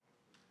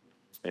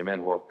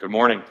Amen. Well, good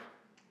morning.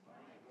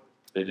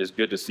 It is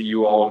good to see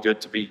you all. Good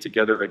to be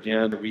together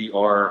again. We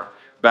are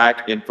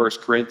back in 1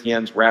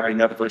 Corinthians, wrapping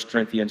up 1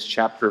 Corinthians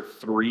chapter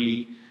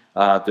 3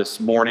 this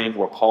morning,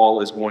 where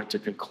Paul is going to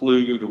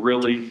conclude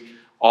really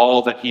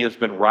all that he has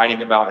been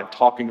writing about and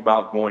talking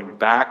about, going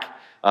back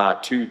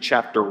to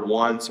chapter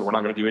 1. So we're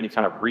not going to do any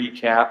kind of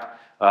recap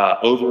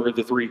over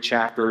the three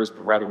chapters,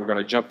 but rather we're going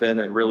to jump in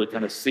and really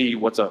kind of see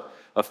what's a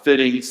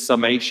fitting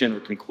summation or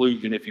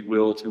conclusion, if you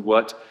will, to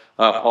what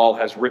Paul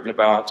has written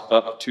about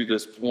up to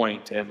this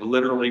point. And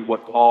literally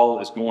what Paul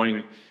is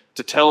going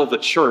to tell the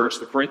church,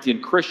 the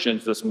Corinthian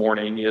Christians this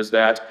morning, is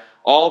that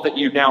all that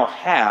you now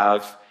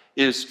have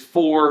is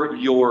for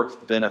your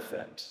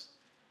benefit.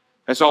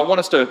 And so I want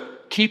us to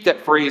keep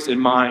that phrase in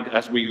mind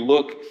as we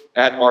look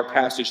at our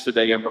passage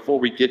today. And before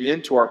we get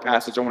into our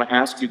passage, I want to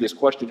ask you this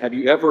question. Have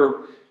you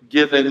ever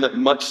given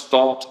much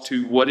thought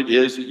to what it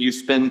is that you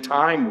spend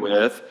time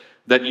with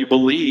that you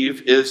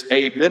believe is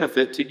a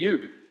benefit to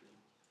you?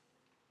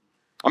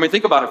 I mean,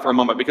 think about it for a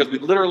moment, because we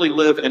literally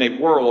live in a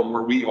world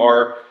where we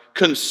are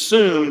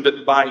consumed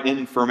by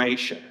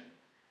information.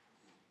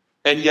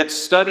 And yet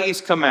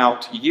studies come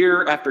out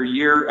year after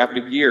year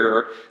after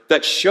year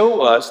that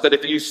show us that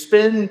if you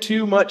spend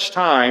too much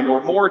time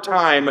or more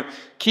time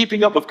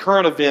keeping up with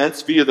current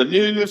events via the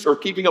news or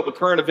keeping up with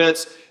current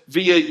events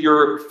via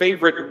your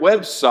favorite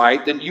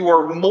website, then you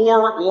are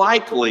more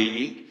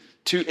likely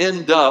to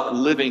end up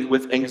living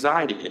with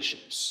anxiety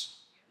issues.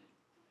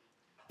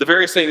 The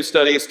very same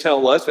studies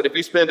tell us that if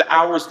you spend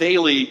hours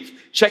daily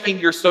checking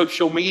your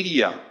social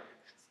media,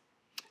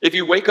 if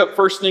you wake up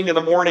first thing in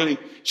the morning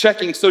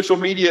checking social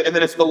media and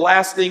then it's the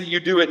last thing you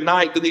do at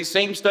night, then these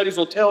same studies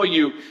will tell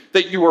you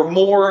that you are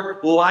more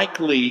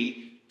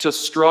likely to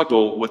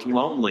struggle with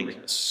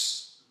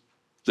loneliness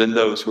than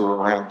those who are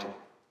around you.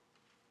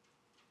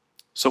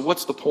 So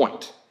what's the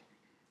point?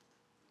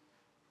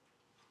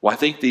 Well, I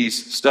think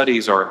these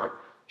studies are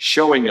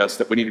showing us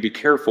that we need to be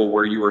careful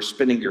where you are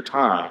spending your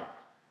time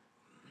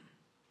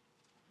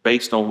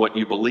based on what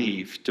you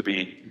believe to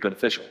be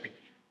beneficial.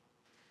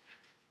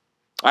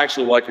 I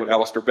actually like what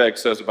Alistair Begg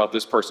says about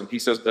this person. He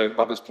says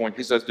about this point,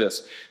 he says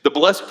this: the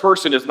blessed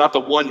person is not the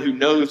one who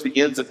knows the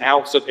ins and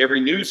outs of every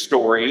news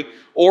story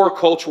or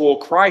cultural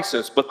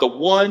crisis, but the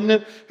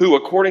one who,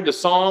 according to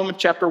Psalm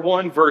chapter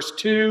 1, verse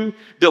 2,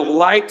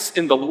 delights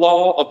in the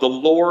law of the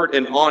Lord,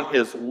 and on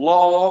his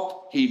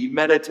law he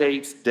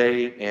meditates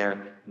day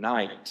and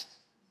night.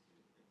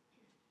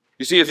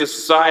 You see, as a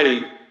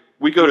society,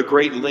 we go to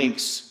great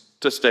lengths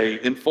to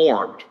stay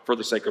informed for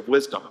the sake of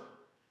wisdom.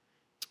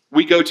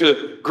 We go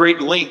to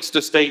great lengths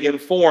to stay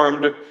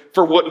informed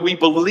for what we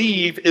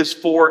believe is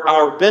for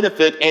our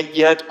benefit, and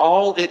yet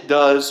all it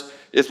does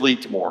is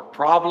lead to more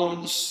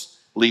problems,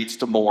 leads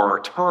to more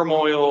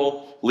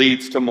turmoil,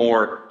 leads to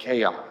more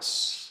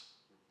chaos.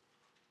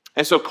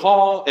 And so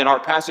Paul, in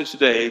our passage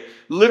today,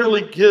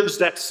 literally gives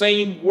that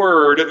same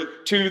word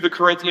to the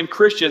Corinthian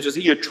Christians as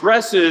he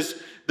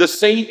addresses the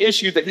same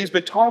issue that he's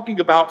been talking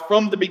about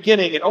from the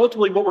beginning. And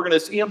ultimately what we're going to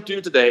see him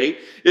do today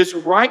is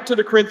write to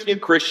the Corinthian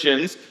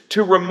Christians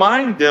to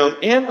remind them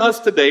and us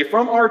today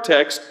from our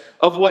text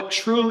of what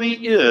truly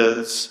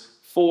is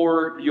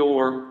for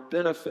your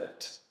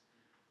benefit.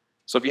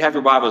 So if you have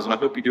your Bibles, and I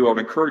hope you do, I would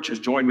encourage you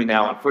to join me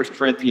now in 1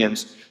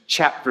 Corinthians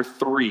chapter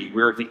 3.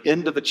 We're at the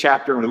end of the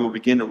chapter, and we will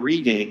begin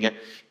reading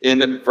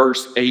in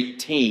verse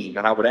 18.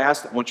 And I would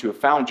ask that once you have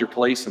found your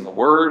place in the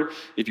Word,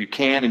 if you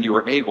can and you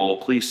are able,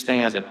 please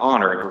stand in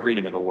honor of the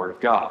reading of the Word of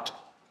God.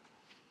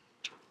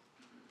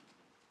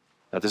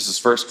 Now this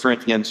is 1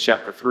 Corinthians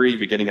chapter 3,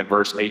 beginning at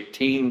verse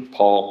 18.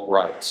 Paul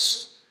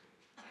writes,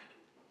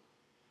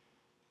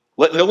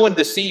 "Let no one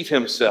deceive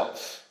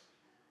himself.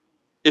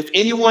 If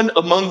anyone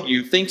among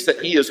you thinks that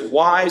he is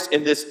wise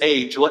in this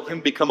age, let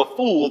him become a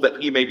fool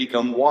that he may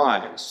become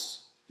wise.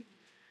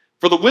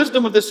 For the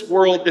wisdom of this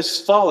world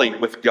is folly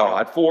with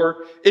God,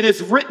 for it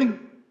is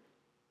written,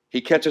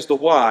 he catches the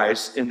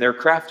wise in their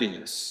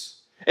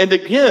craftiness. And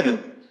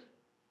again,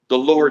 the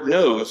Lord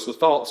knows the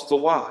thoughts of the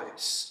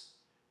wise,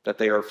 that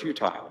they are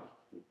futile.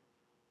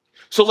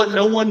 So let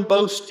no one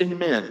boast in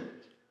men,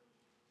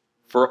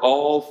 for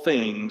all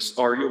things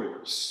are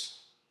yours.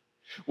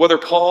 Whether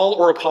Paul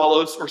or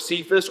Apollos or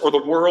Cephas or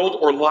the world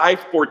or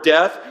life or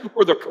death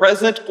or the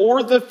present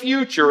or the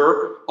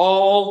future,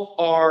 all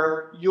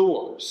are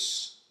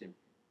yours.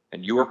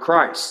 And you are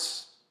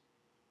Christ's,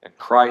 and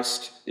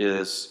Christ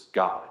is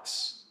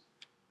God's."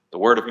 The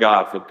word of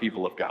God for the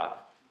people of God.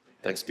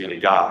 Thanks be to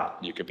God.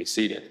 You can be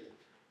seated.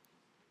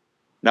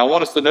 Now I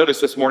want us to notice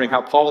this morning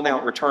how Paul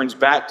now returns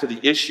back to the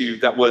issue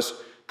that was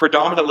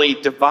predominantly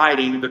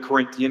dividing the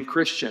Corinthian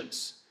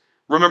Christians.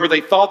 Remember,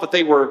 they thought that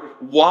they were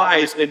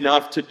wise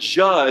enough to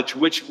judge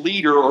which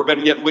leader, or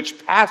better yet,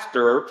 which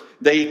pastor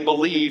they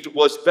believed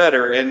was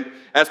better. And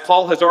as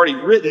Paul has already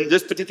written,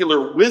 this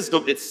particular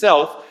wisdom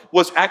itself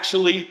was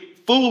actually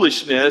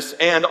foolishness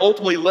and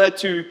ultimately led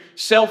to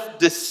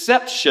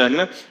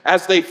self-deception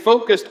as they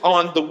focused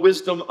on the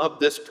wisdom of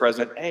this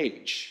present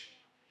age.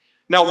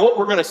 Now, what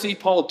we're going to see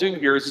Paul do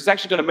here is he's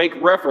actually going to make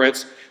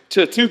reference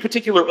to two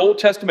particular Old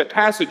Testament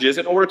passages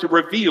in order to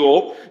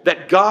reveal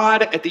that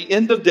God, at the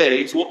end of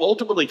days, will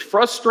ultimately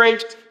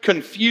frustrate,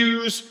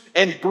 confuse,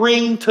 and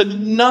bring to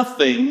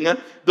nothing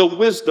the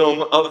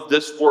wisdom of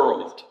this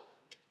world.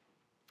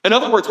 In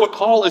other words, what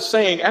Paul is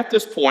saying at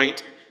this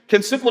point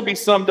can simply be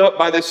summed up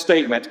by this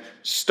statement: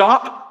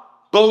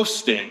 stop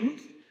boasting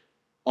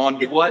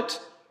on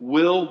what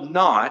will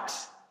not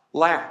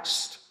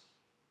last.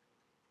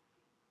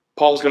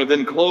 Paul's going to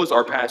then close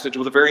our passage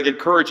with a very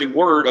encouraging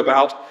word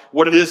about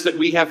what it is that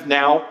we have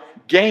now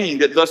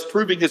gained, thus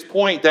proving his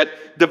point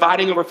that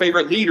dividing over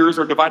favorite leaders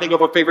or dividing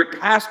over favorite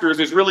pastors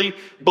is really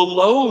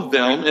below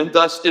them and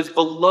thus is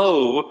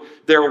below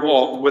their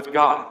walk with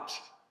God.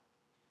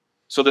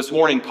 So this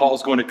morning,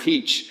 Paul's going to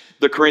teach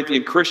the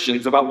Corinthian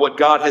Christians about what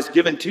God has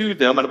given to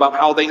them and about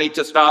how they need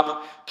to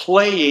stop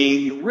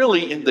playing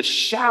really in the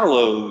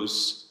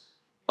shallows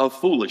of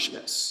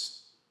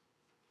foolishness.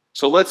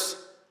 So let's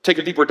take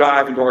a deeper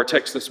dive into our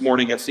text this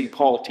morning and see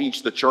Paul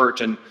teach the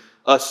church and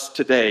us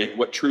today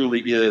what truly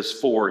is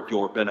for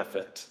your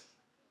benefit.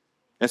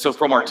 And so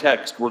from our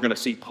text, we're going to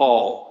see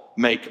Paul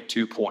make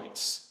 2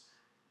 points.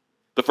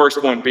 The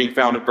first one being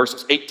found in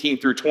verses 18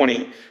 through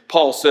 20.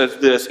 Paul says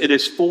this: it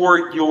is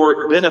for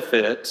your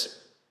benefit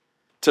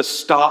to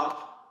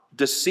stop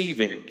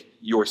deceiving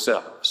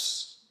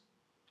yourselves.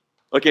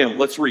 Again,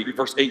 let's read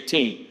verse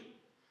 18.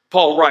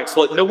 Paul writes,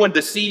 let no one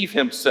deceive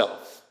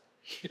himself.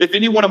 If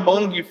anyone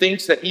among you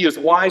thinks that he is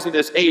wise in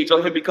this age,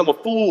 let him become a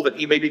fool that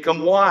he may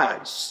become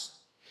wise.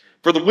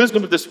 For the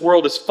wisdom of this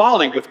world is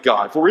folly with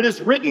God. For it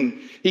is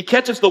written, he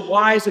catches the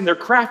wise in their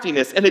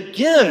craftiness. And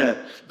again,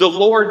 the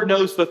Lord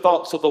knows the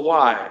thoughts of the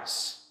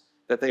wise,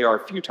 that they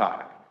are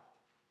futile.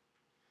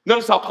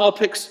 Notice how Paul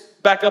picks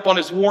back up on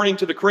his warning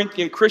to the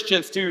Corinthian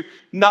Christians to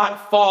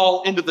not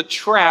fall into the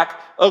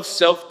trap of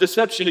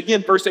self-deception.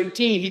 Again, verse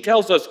 18, he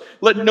tells us,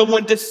 let no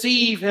one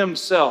deceive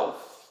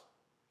himself.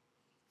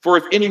 For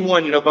if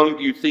anyone among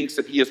you thinks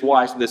that he is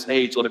wise in this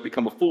age, let him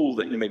become a fool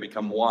that he may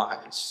become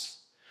wise.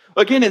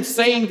 Again, in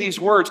saying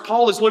these words,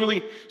 Paul is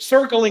literally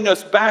circling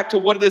us back to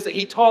what it is that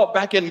he taught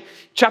back in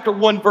chapter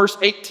 1, verse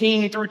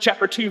 18 through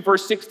chapter 2,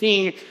 verse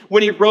 16,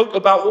 when he wrote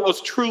about what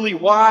was truly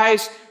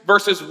wise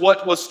versus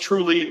what was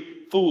truly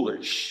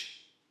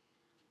foolish.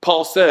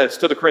 Paul says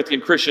to the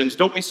Corinthian Christians,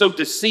 don't be so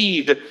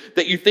deceived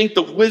that you think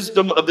the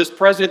wisdom of this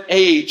present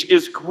age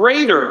is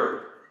greater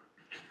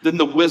than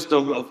the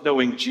wisdom of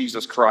knowing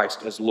Jesus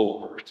Christ as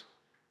Lord.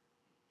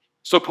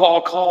 So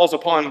Paul calls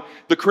upon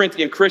the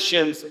Corinthian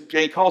Christians, and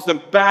he calls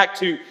them back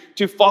to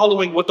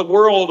following what the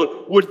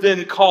world would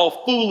then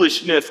call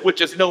foolishness, which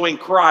is knowing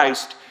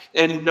Christ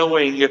and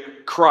knowing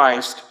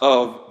Christ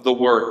of the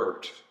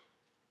Word.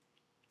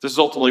 This is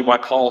ultimately why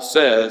Paul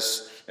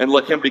says, and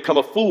let him become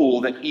a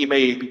fool that he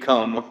may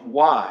become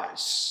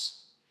wise.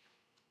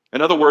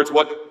 In other words,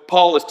 what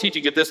Paul is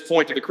teaching at this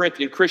point to the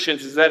Corinthian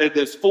Christians is that it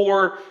is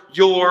for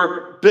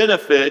your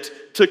benefit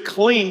to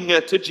cling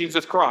to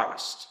Jesus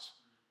Christ.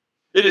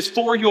 It is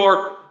for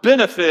your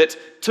benefit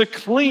to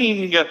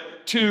cling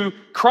to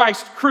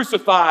Christ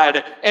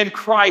crucified and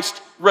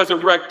Christ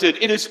resurrected.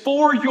 It is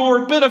for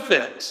your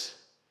benefit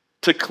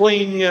to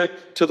cling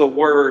to the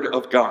Word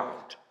of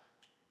God.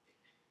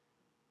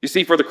 You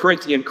see, for the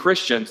Corinthian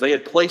Christians, they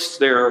had placed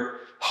their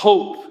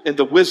hope in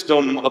the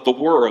wisdom of the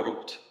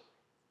world,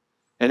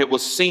 and it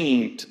was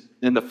seen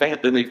in the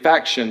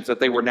factions that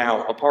they were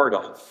now a part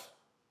of.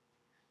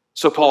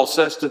 So Paul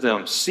says to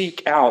them,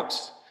 seek out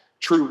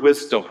true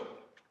wisdom.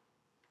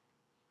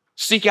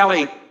 Seek out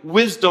a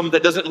wisdom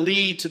that doesn't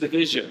lead to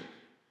division.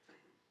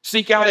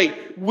 Seek out a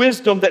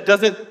wisdom that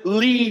doesn't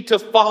lead to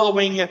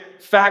following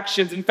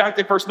factions. In fact,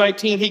 in verse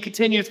 19, he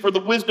continues, for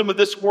the wisdom of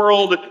this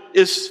world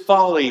is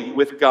folly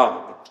with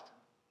God.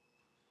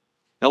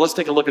 Now let's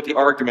take a look at the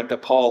argument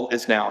that Paul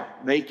is now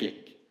making.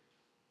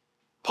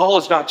 Paul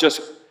is not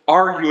just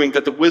arguing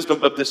that the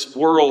wisdom of this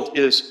world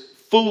is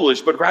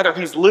foolish, but rather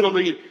he's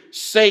literally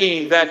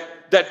saying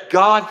that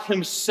God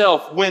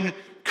himself, when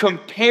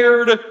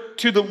compared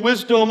to the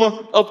wisdom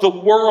of the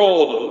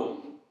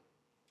world,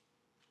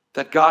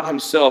 that God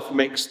himself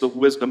makes the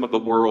wisdom of the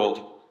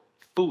world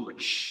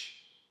foolish.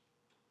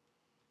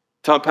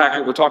 To unpack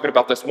what we're talking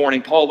about this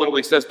morning, Paul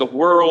literally says the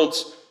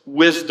world's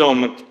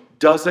wisdom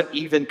doesn't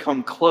even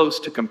come close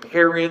to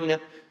comparing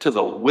to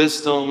the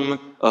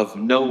wisdom of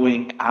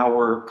knowing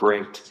our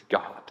great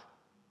God.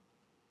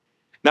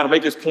 Now, to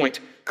make this point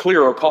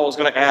clearer, Paul is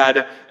going to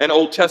add an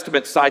Old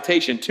Testament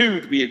citation, 2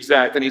 to be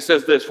exact, and he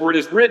says this, for it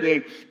is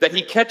written that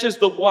he catches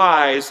the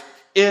wise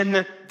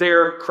in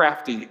their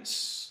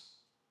craftiness.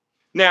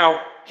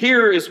 Now,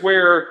 here is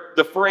where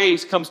the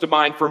phrase comes to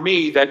mind for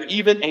me that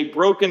even a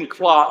broken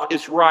clock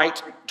is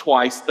right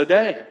twice a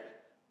day.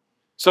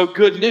 So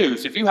good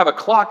news, if you have a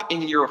clock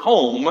in your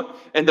home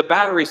and the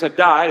batteries have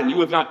died and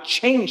you have not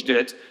changed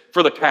it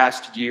for the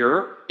past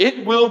year,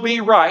 it will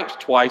be right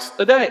twice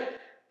a day.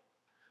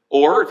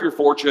 Or if you're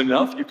fortunate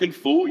enough, you can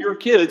fool your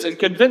kids and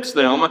convince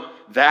them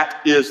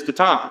that is the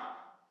time,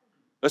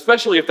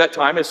 especially if that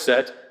time is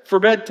set for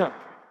bedtime.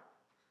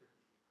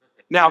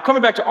 Now,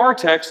 coming back to our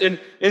text, in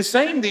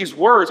saying these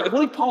words, I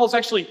believe Paul is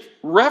actually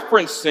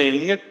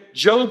referencing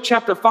Job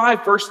chapter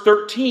 5, verse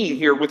 13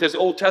 here with his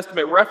Old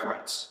Testament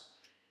reference,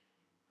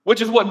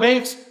 which is what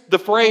makes the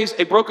phrase,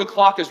 a broken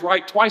clock is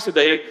right twice a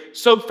day,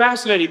 so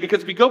fascinating,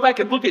 because if you go back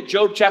and look at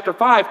Job chapter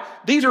 5,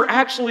 these are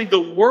actually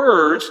the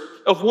words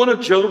of one of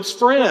Job's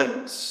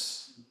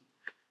friends.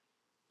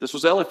 This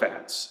was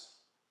Eliphaz.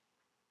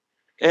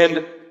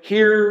 And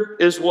here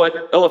is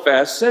what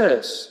Eliphaz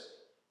says.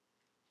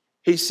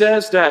 He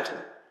says that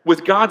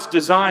with God's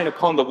design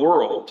upon the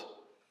world,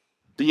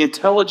 the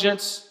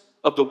intelligence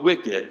of the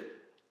wicked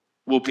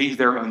will be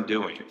their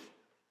undoing.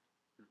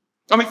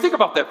 I mean, think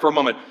about that for a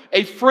moment.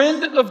 A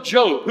friend of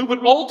Job who would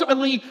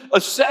ultimately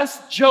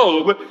assess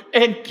Job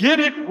and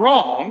get it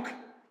wrong,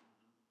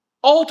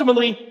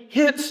 ultimately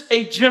hits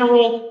a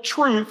general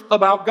truth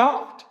about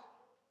God.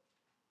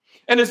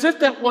 And as if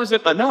that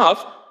wasn't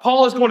enough,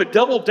 Paul is going to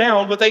double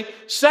down with a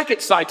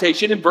second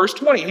citation in verse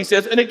 20. He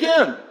says, and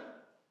again,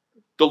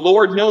 the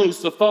Lord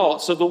knows the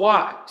thoughts of the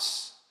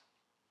wise,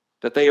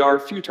 that they are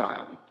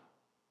futile.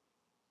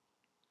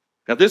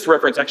 Now, this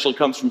reference actually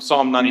comes from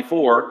Psalm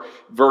 94,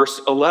 verse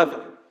 11.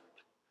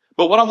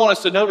 But what I want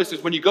us to notice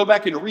is when you go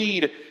back and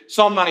read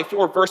Psalm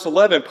 94, verse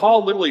 11,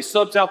 Paul literally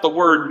subs out the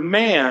word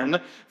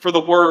man for the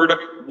word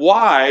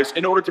wise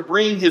in order to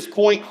bring his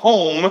point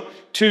home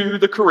to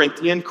the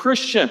Corinthian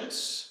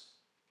Christians.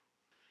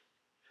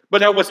 But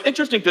now what's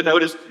interesting to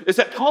notice is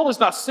that Paul is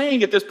not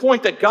saying at this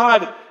point that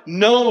God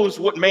knows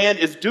what man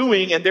is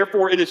doing and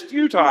therefore it is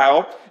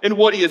futile in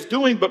what he is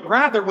doing, but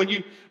rather when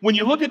you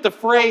look at the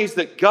phrase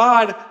that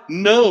God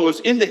knows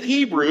in the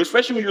Hebrew,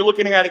 especially when you're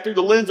looking at it through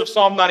the lens of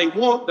Psalm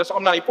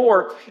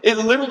 94, it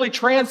literally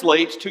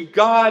translates to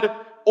God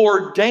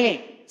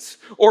ordains,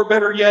 or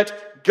better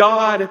yet,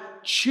 God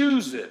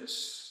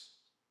chooses.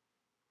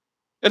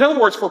 In other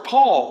words, for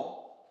Paul,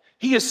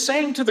 he is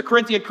saying to the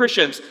Corinthian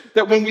Christians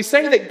that when we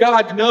say that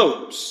God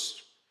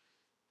knows,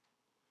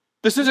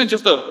 this isn't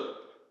just a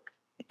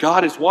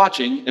God is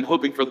watching and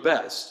hoping for the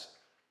best.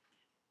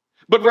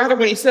 But rather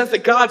when he says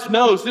that God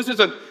knows, this is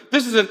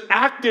an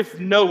active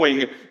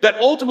knowing that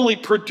ultimately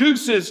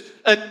produces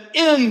an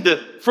end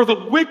for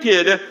the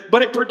wicked,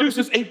 but it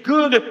produces a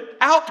good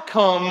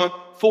outcome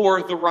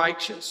for the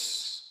righteous.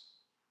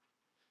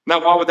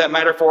 Now, why would that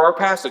matter for our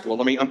passage? Well,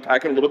 let me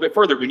unpack it a little bit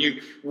further. When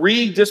you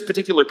read this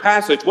particular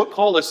passage, what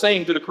Paul is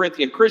saying to the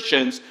Corinthian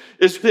Christians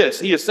is this.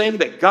 He is saying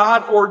that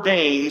God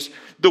ordains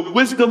the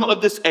wisdom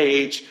of this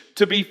age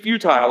to be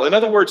futile. In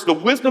other words, the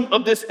wisdom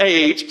of this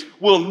age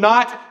will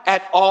not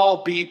at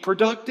all be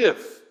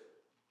productive.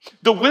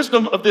 The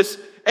wisdom of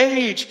this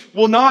age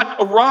will not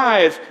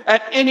arrive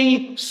at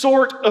any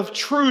sort of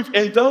truth,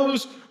 and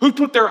those who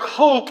put their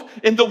hope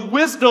in the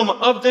wisdom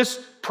of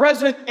this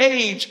present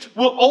age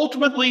will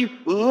ultimately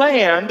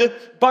land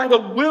by the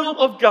will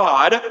of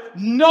God,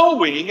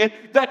 knowing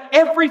that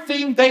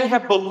everything they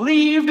have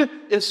believed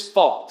is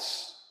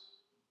false.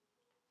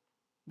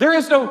 There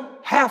is no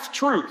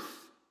half-truth.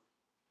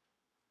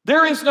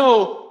 There is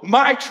no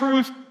my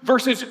truth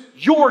versus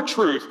your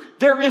truth.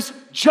 There is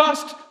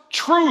just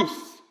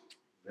truth.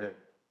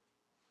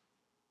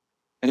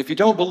 And if you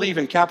don't believe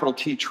in capital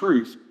T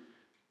truth,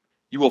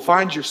 you will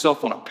find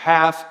yourself on a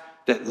path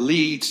that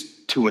leads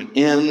to an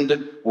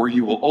end where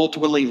you will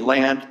ultimately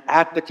land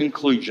at the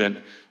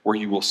conclusion where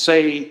you will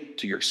say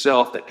to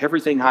yourself that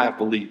everything I have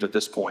believed at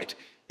this point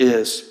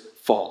is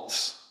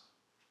false.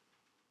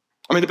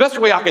 I mean, the best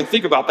way I can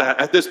think about that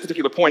at this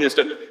particular point is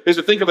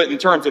to think of it in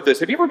terms of this.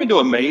 Have you ever been to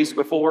a maze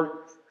before?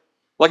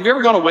 Like, have you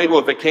ever gone away to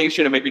a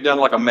vacation and maybe done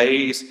like a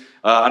maze?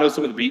 I know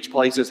some of the beach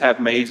places have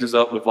mazes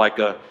up with like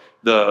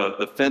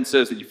the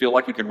fences that you feel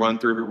like you can run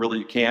through, but really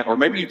you can't. Or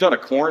maybe you've done a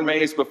corn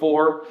maze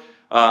before,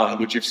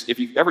 which if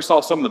you ever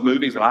saw some of the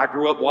movies that I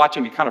grew up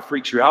watching, it kind of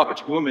freaks you out, but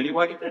you do them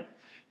anyway.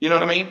 You know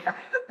what I mean?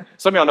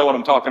 Some of y'all know what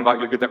I'm talking about.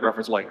 You'll get that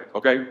reference later,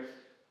 okay?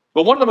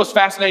 But one of the most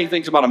fascinating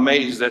things about a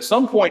maze is that at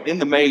some point in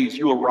the maze,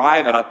 you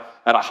arrive at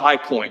a high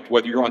point,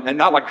 whether you're on, and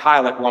not like high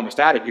like we're almost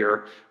out of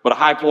here, but a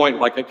high point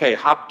like, okay,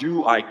 how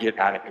do I get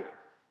out of here?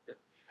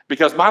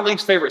 Because my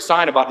least favorite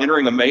sign about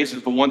entering a maze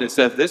is the one that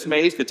says this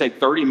maze could take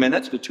 30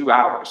 minutes to 2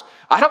 hours.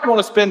 I don't want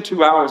to spend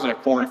 2 hours in a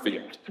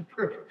cornfield.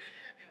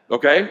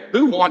 Okay?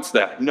 Who wants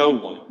that? No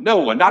one. No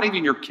one. Not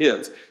even your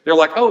kids. They're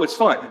like, oh, it's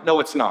fun. No,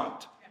 it's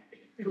not.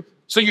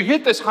 So you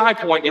hit this high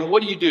point, and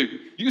what do?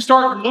 You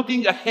start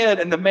looking ahead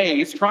in the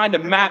maze, trying to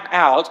map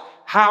out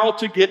how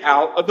to get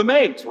out of the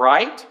maze,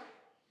 right?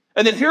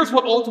 And then here's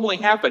what ultimately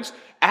happens.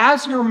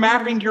 As you're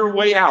mapping your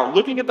way out,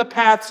 looking at the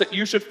paths that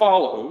you should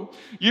follow,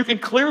 you can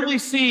clearly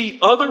see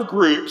other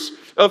groups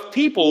of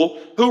people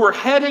who are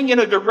heading in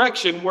a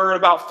direction where in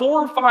about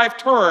 4 or 5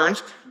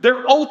 turns,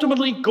 they're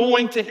ultimately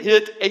going to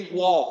hit a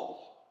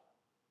wall.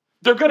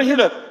 They're going to hit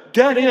a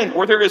dead end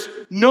where there is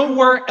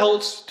nowhere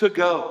else to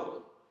go.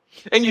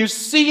 And you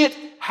see it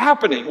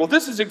happening. Well,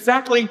 this is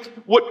exactly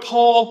what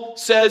Paul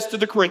says to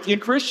the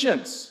Corinthian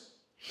Christians.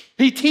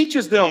 He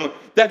teaches them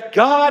that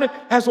God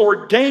has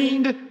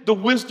ordained the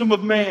wisdom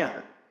of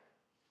man.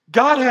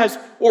 God has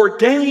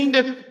ordained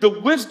the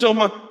wisdom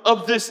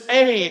of this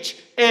age,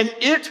 and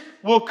it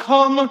will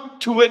come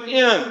to an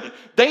end.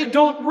 They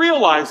don't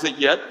realize it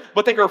yet,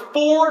 but they are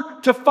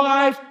 4 to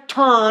 5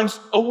 turns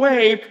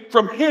away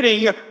from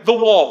hitting the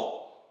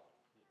wall.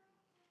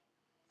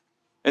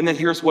 And then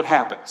here's what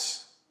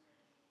happens.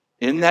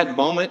 In that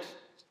moment,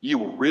 you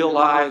will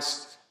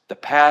realize the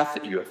path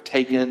that you have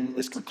taken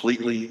is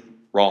completely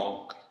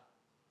wrong.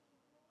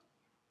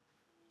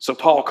 So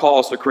Paul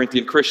calls the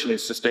Corinthian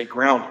Christians to stay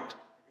grounded,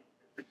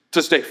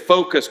 to stay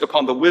focused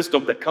upon the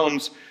wisdom that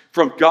comes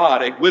from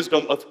God, a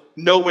wisdom of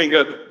knowing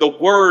the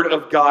word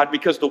of God,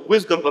 because the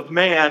wisdom of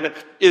man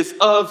is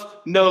of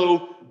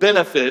no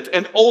benefit.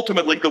 And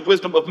ultimately, the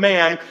wisdom of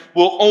man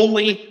will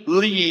only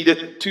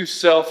lead to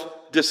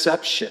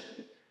self-deception.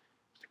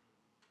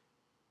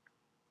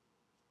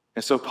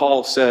 And so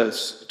Paul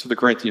says to the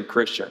Corinthian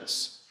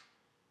Christians,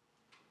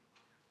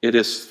 it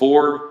is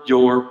for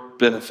your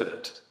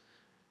benefit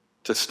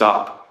to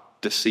stop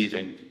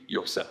deceiving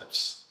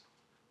yourselves.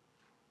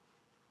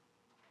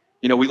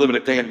 You know, we live in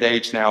a day and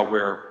age now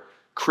where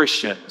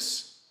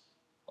Christians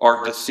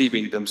are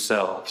deceiving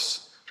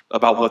themselves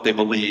about what they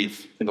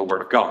believe in the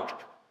Word of God.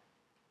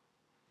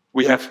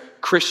 We have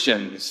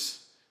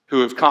Christians who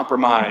have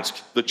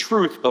compromised the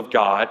truth of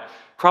God,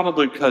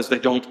 probably because they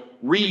don't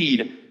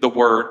read the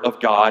Word of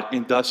God,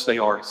 and thus they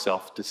are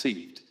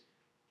self-deceived.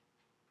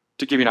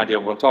 To give you an idea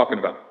of what I'm talking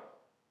about,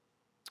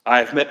 I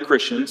have met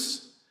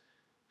Christians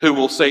who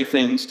will say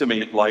things to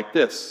me like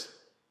this: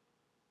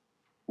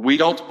 we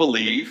don't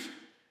believe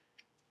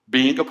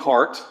being a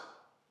part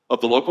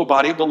of the local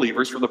body of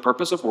believers for the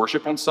purpose of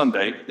worship on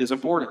Sunday is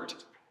important.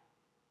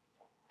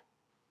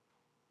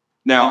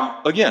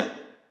 Now, again,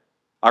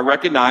 I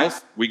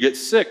recognize we get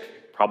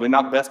sick. Probably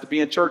not best to be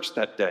in church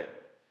that day.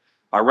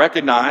 I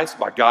recognize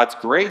by God's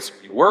grace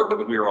we work,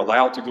 but we are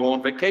allowed to go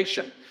on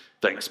vacation.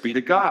 Thanks be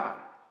to God.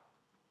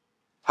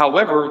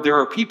 However, there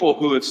are people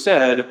who have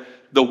said,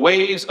 the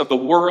ways of the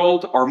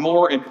world are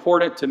more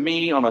important to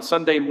me on a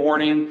Sunday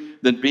morning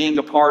than being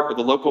a part of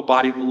the local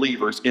body of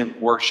believers in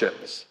worship.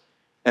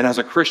 And as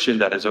a Christian,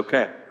 that is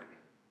okay.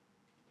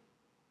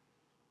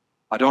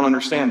 I don't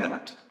understand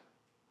that.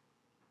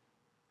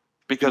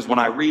 Because when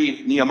I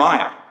read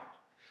Nehemiah,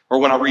 or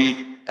when I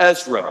read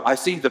Ezra, I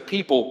see the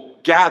people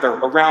gather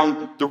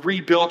around the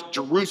rebuilt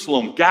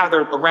Jerusalem,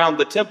 gathered around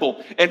the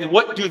temple. And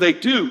what do?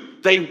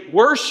 They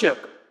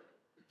worship.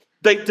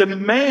 They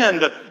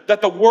demand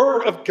that the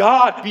Word of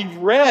God be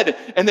read,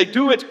 and they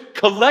do it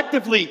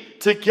collectively,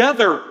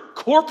 together,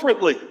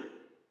 corporately.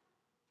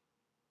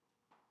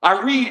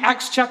 I read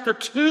Acts chapter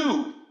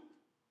 2,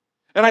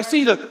 and I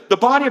see the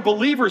body of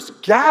believers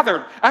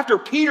gathered after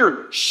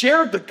Peter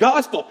shared the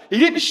gospel. He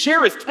didn't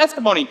share his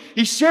testimony.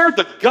 He shared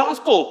the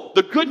gospel,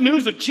 the good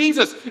news of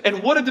Jesus.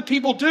 And what did the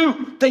people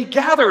do? They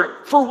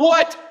gathered for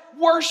what?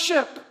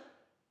 Worship.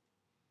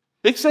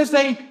 It says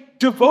they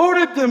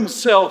devoted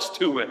themselves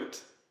to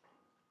it.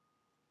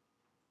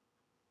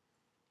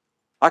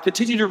 I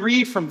continue to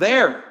read from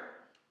there.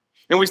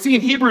 And we see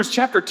in Hebrews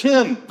chapter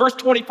 10, verse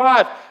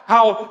 25,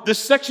 how this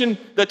section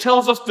that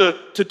tells us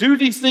to do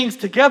these things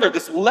together,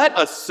 this let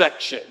us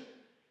section.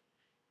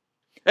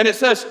 And it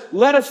says,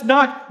 let us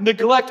not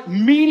neglect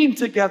meeting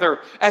together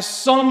as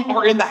some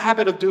are in the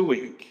habit of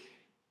doing.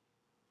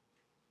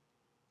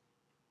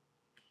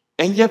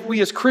 And yet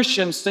we as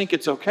Christians think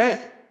it's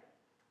okay.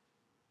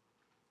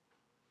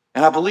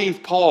 And I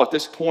believe Paul at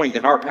this point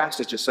in our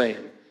passage is saying,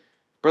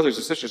 brothers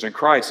and sisters in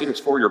Christ, it is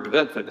for your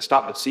benefit to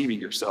stop deceiving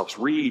yourselves.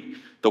 Read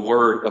the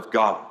Word of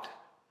God.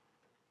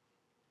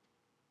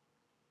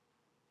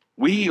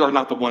 We are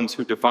not the ones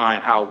who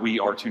define how we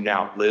are to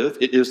now live.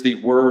 It is the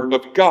Word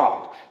of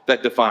God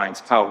that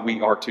defines how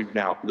we are to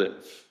now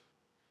live.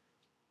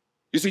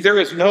 You see, there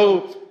is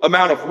no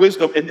amount of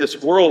wisdom in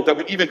this world that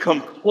would even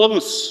come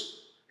close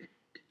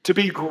to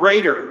be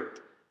greater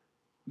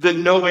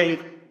than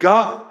knowing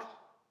God.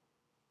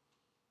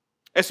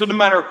 And so no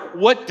matter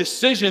what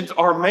decisions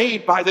are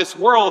made by this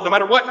world, no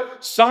matter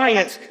what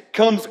science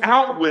comes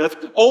out with,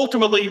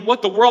 ultimately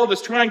what the world is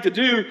trying to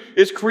do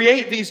is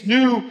create these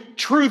new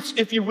truths,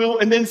 if you will,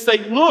 and then say,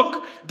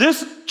 look,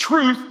 this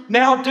truth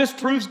now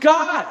disproves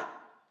God.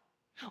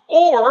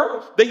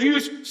 Or they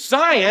use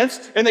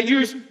science and they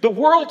use the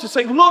world to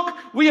say, look,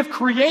 we have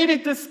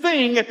created this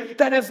thing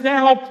that is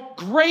now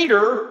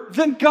greater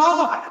than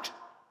God.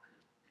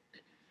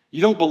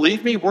 You don't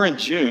believe me? We're in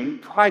June,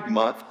 Pride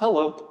Month.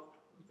 Hello.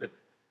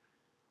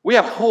 We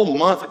have a whole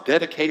month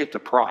dedicated to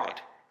pride.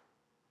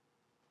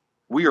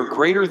 We are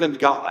greater than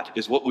God,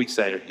 is what we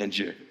say in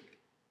June.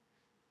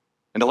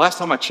 And the last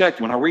time I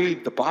checked, when I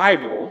read the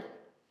Bible,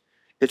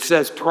 it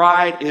says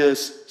pride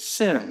is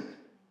sin.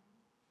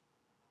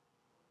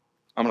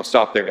 I'm going to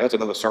stop there. That's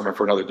another sermon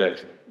for another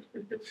day.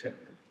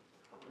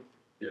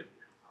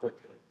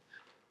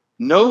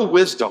 No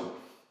wisdom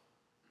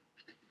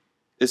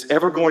is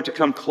ever going to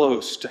come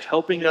close to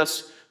helping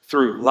us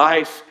through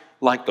life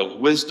like the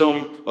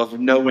wisdom of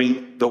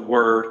knowing the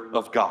Word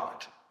of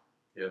God.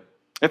 Yeah.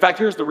 In fact,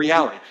 here's the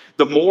reality.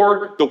 The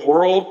more the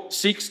world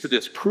seeks to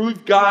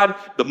disprove God,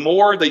 the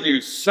more they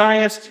use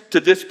science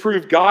to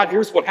disprove God,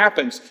 here's what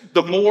happens.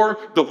 The more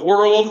the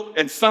world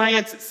and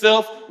science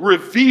itself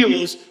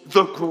reveals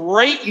the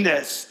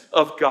greatness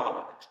of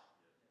God.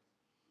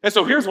 And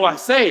so here's what I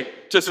say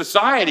to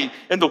society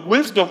and the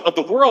wisdom of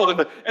the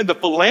world and the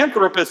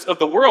philanthropists of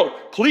the world.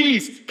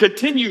 Please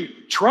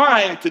continue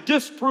trying to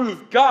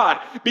disprove God,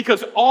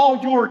 because all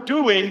you're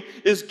doing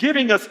is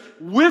giving us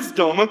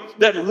wisdom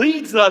that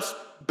leads us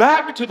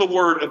back to the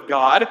Word of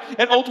God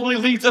and ultimately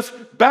leads us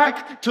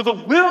back to the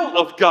will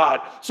of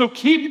God. So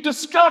keep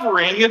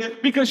discovering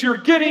it, because you're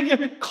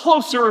getting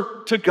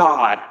closer to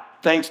God.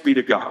 Thanks be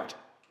to God.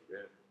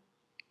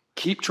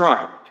 Keep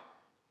trying.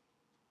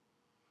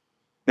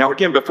 Now,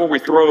 again, before we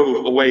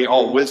throw away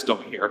all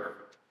wisdom here,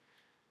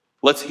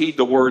 let's heed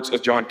the words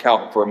of John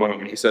Calvin for a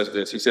moment. He says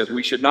this. He says,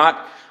 we should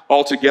not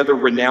altogether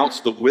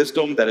renounce the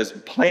wisdom that is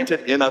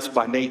implanted in us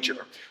by nature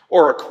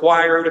or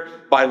acquired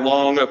by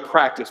long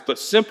practice, but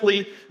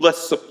simply let's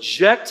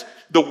subject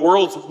the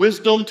world's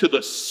wisdom to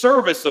the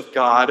service of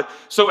God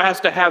so as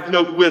to have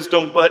no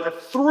wisdom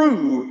but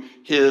through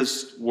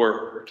His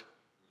Word.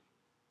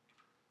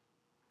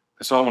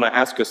 So I want to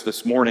ask us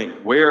this morning,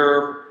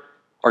 where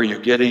are you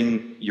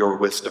getting your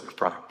wisdom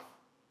from?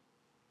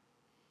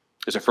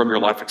 Is it from your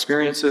life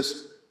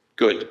experiences?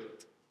 Good.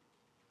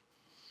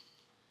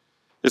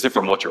 Is it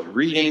from what you're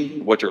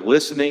reading, what you're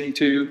listening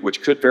to,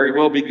 which could very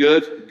well be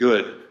good?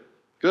 Good.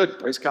 Good.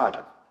 Praise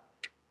God.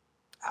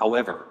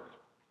 However,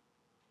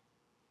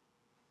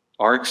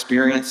 our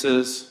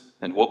experiences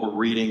and what we're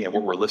reading and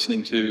what we're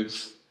listening to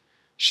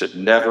should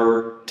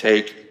never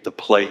take the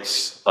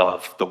place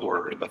of the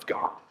Word of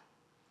God.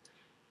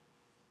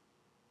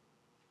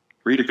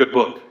 Read a good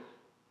book,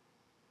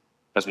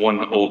 as one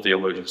old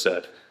theologian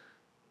said,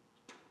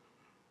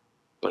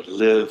 but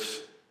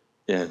live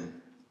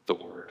in the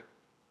Word.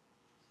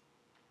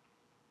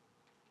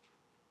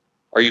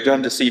 Are you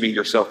done deceiving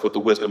yourself with the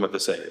wisdom of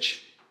this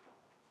age?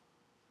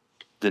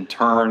 Then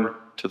turn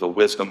to the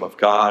wisdom of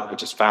God,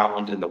 which is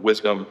found in the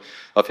wisdom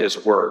of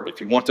His Word. If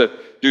you want to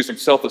do some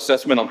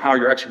self-assessment on how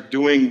you're actually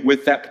doing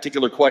with that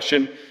particular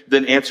question,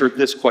 then answer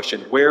this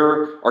question.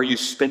 Where are you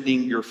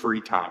spending your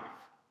free time?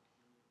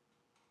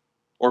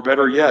 Or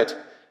better yet,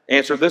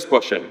 answer this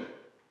question.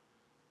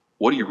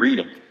 What are you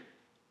reading?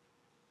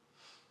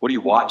 What are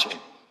you watching?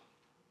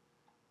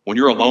 When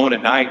you're alone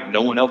at night and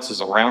no one else is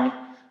around,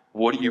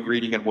 what are you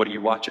reading and what are you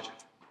watching?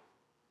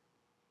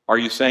 Are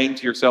you saying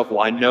to yourself,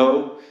 well, I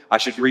know I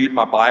should read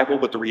my Bible,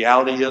 but the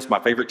reality is my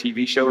favorite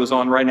TV show is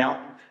on right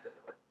now?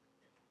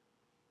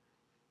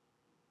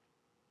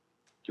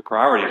 Your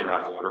priorities are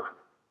out of order.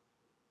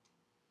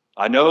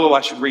 I know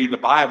I should read the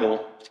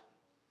Bible,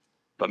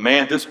 but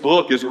man, this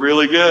book is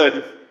really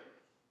good.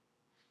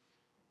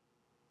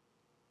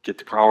 Get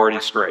the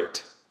priorities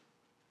straight.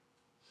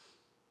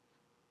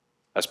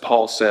 As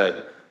Paul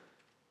said,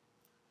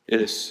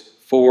 it is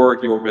for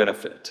your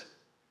benefit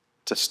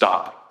to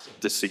stop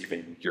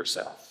deceiving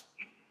yourself.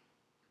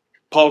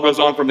 Paul goes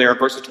on from there in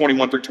verses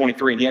 21 through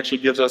 23, and he actually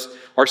gives us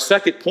our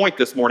second point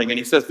this morning, and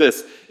he says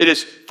this: it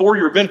is for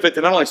your benefit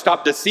to not only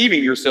stop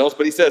deceiving yourselves,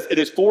 but he says it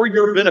is for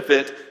your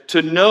benefit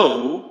to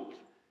know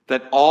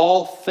that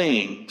all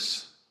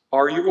things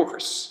are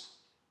yours.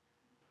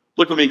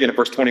 Look with me again at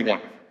verse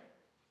 21.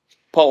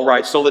 Paul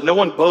writes, so that no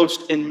one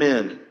boast in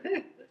men,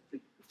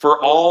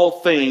 for all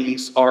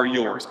things are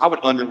yours. I would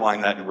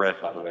underline that in red,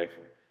 by the way.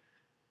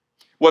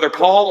 Whether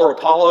Paul or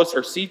Apollos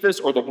or Cephas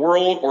or the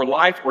world or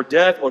life or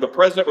death or the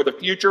present or the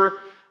future,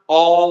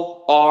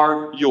 all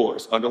are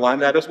yours. Underline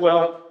that as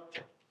well.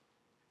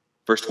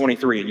 Verse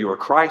 23, and you are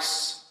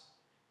Christ's,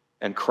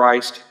 and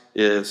Christ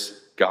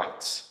is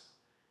God's.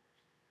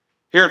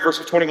 Here in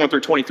verses 21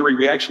 through 23,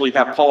 we actually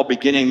have Paul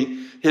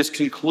beginning his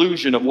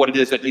conclusion of what it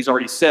is that he's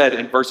already said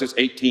in verses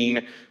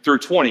 18 through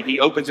 20. He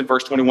opens in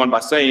verse 21 by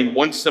saying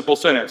one simple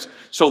sentence: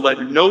 so let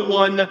no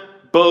one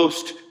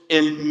boast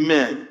in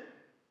men.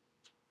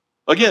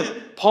 Again,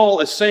 Paul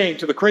is saying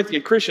to the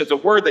Corinthian Christians a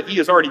word that he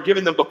has already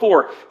given them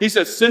before. He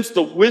says, since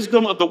the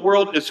wisdom of the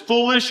world is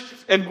foolish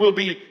and will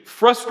be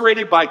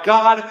frustrated by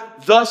God,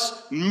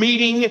 thus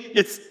meeting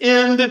its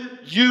end,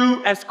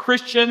 you as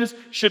Christians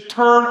should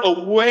turn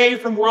away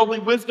from worldly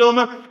wisdom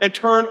and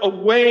turn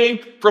away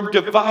from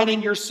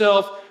dividing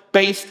yourself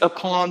based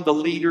upon the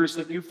leaders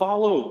that you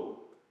follow.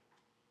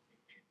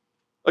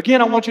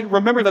 Again, I want you to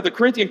remember that the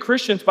Corinthian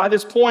Christians by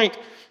this point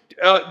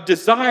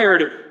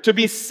desired to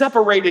be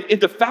separated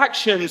into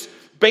factions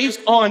based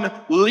on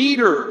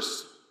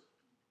leaders.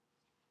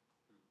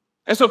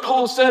 And so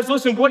Paul says,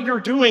 listen, what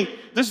you're doing,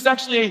 this is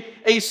actually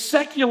a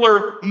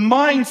secular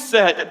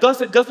mindset. It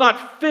does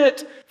not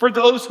fit for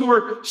those who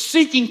are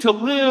seeking to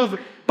live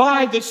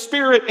by the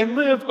Spirit and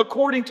live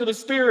according to the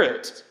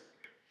Spirit.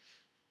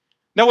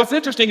 Now, what's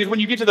interesting is when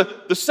you get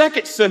to the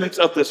second sentence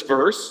of this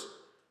verse,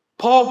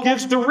 Paul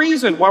gives the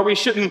reason why we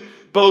shouldn't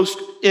boast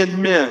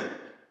in men.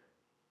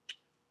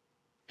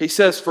 He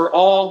says, for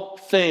all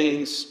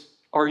things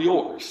are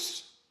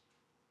yours.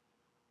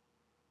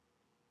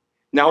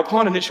 Now,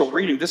 upon initial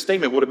reading, this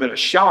statement would have been a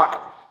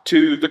shock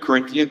to the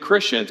Corinthian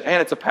Christians.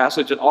 And it's a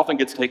passage that often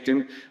gets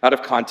taken out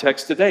of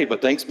context today.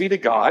 But thanks be to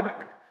God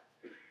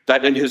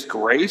that in his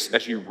grace,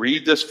 as you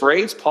read this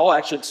phrase, Paul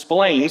actually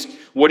explains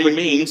what he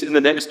means in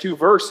the next two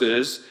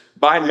verses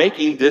by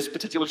making this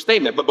particular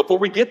statement. But before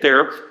we get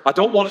there, I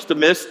don't want us to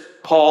miss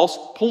Paul's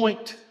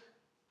point.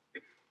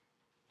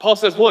 Paul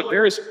says, look,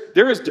 there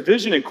is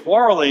division and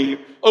quarreling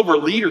over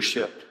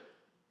leadership.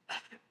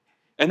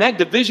 And that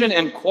division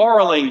and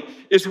quarreling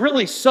is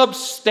really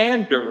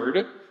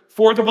substandard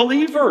for the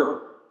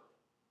believer.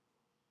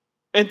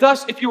 And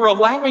thus, if you are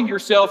allowing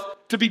yourself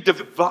to be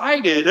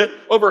divided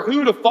over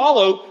who to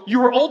follow,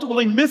 you are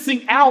ultimately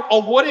missing out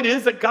on what it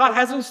is that God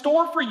has in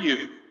store for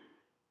you.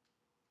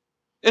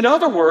 In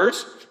other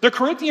words, the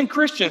Corinthian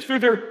Christians, through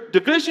their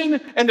division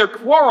and their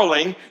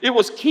quarreling, it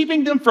was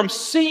keeping them from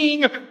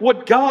seeing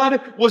what God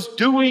was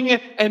doing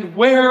and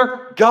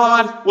where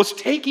God was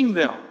taking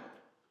them.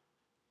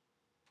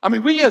 I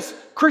mean, we as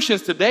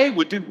Christians today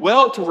would do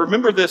well to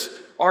remember this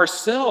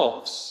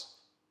ourselves.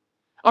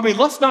 I mean,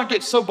 let's not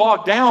get so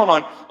bogged down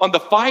on the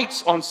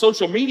fights on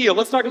social media.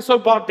 Let's not get so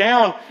bogged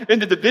down in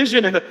the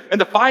division and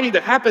the fighting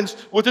that happens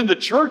within the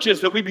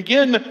churches that we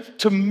begin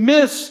to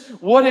miss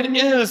what it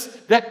is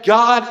that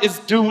God is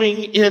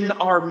doing in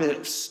our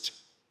midst.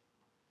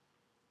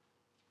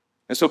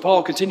 And so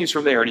Paul continues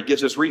from there, and he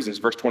gives us reasons.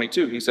 Verse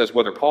 22, he says,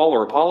 whether Paul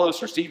or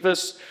Apollos or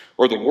Cephas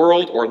or the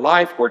world or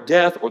life or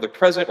death or the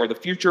present or the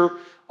future,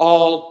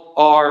 all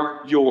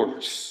are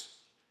yours.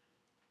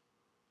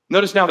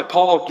 Notice now that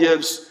Paul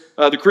gives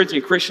the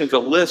Corinthian Christians a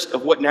list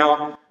of what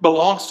now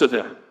belongs to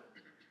them.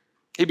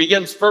 He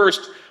begins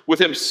first with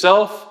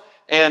himself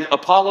and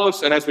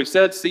Apollos, and as we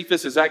said,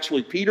 Cephas is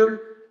actually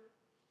Peter,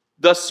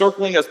 thus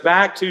circling us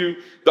back to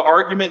the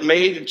argument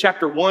made in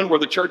chapter 1 where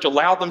the church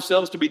allowed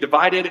themselves to be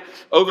divided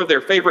over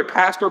their favorite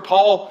pastor.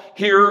 Paul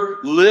here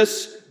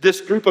lists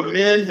this group of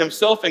men,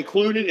 himself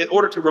included, in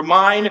order to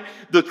remind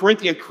the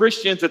Corinthian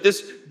Christians that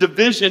this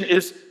division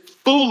is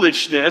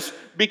foolishness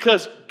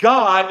because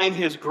God in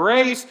his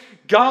grace,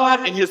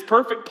 God in his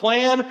perfect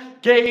plan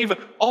gave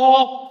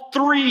all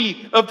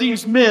three of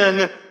these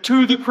men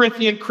to the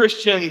Corinthian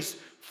Christians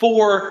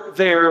for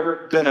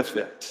their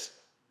benefit.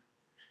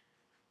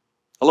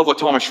 I love what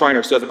Thomas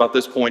Schreiner says about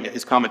this point in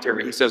his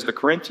commentary. He says the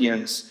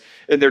Corinthians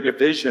in their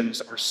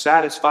divisions are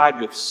satisfied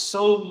with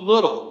so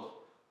little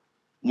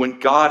when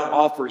God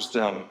offers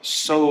them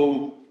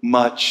so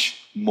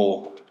much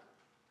more.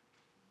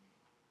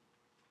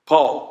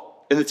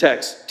 Paul, in the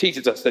text,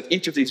 teaches us that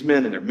each of these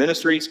men and their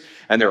ministries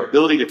and their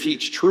ability to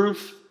teach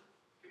truth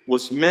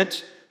was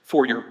meant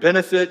for your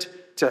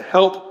benefit, to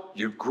help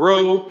you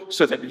grow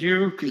so that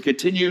you can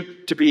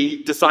continue to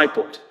be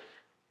discipled.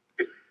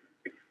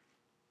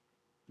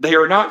 They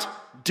are not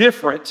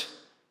different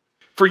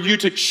for you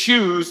to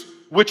choose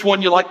which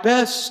one you like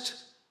best.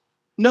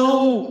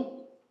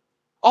 No.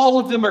 All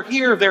of them are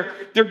here.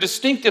 They're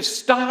distinctive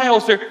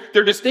styles,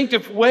 they're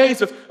distinctive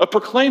ways of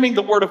proclaiming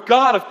the word of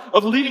God,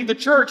 of leading the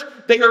church.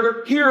 They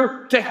are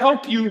here to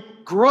help you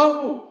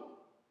grow.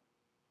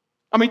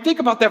 I mean, think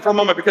about that for a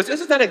moment, because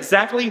isn't that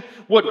exactly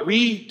what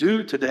we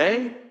do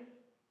today?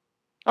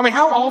 I mean,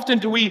 how often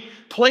do we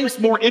place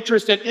more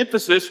interest and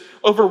emphasis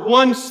over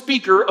one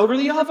speaker over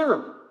the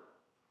other?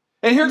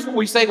 And here's what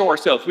we say to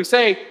ourselves. We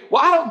say,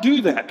 well, I don't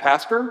do that,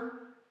 Pastor.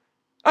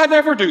 I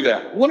never do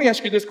that. Let me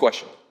ask you this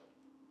question.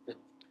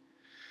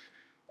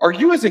 Are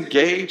you as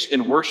engaged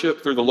in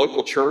worship through the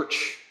local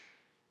church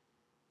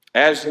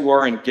as you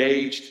are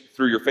engaged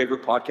through your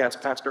favorite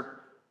podcast,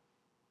 Pastor?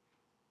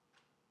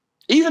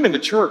 Even in the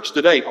church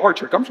today, our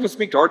church, I'm just going to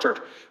speak to our church,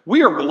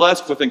 we are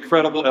blessed with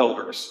incredible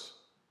elders,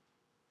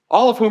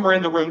 all of whom are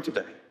in the room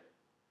today.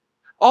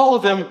 All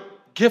of them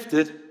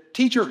gifted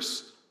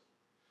teachers.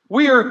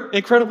 We are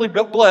incredibly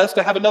blessed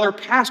to have another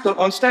pastor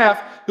on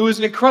staff who is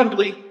an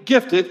incredibly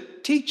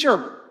gifted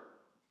teacher.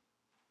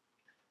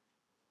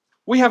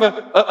 We have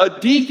a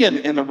deacon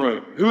in the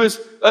room who is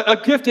a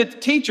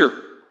gifted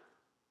teacher.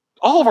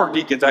 All of our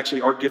deacons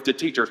actually are gifted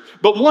teachers,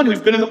 but one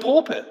who's been in the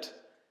pulpit.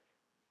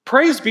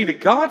 Praise be to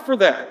God for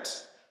that.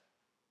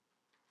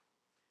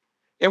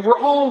 And we're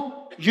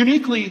all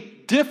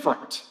uniquely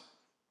different.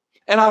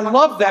 And I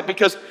love that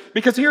because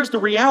here's the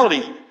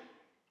reality.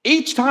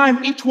 Each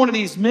time each one of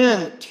these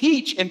men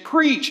teach and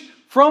preach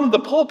from the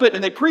pulpit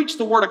and they preach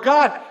the word of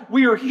God,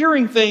 we are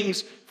hearing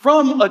things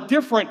from a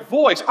different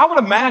voice. I would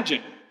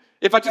imagine,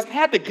 if I just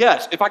had to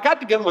guess, if I got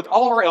together with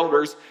all our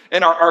elders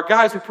and our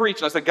guys who preach,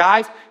 and I said,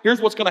 guys,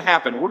 here's what's going to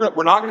happen. We're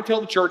not going to tell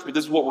the church, but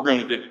this is what we're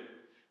going to do.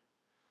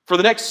 For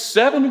the next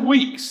 7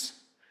 weeks,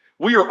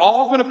 we are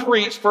all going to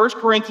preach 1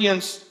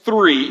 Corinthians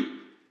 3,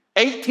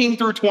 18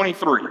 through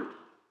 23.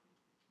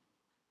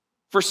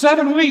 For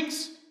 7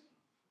 weeks.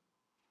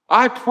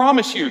 I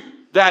promise you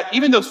that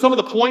even though some of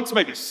the points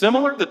may be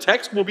similar, the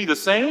text will be the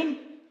same.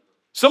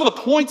 Some of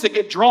the points that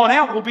get drawn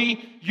out will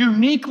be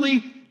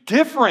uniquely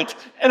different.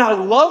 And I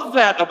love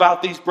that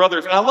about these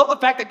brothers. And I love the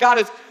fact that God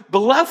has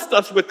blessed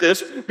us with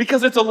this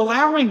because it's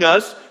allowing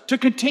us to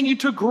continue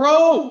to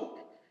grow.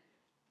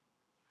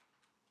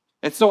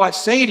 And so I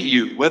say to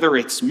you, whether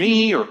it's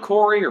me or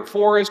Corey or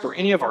Forrest or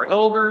any of our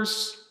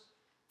elders,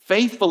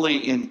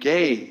 faithfully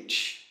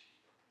engage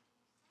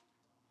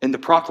in the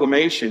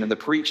proclamation and the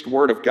preached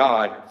word of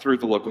God through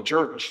the local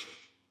church.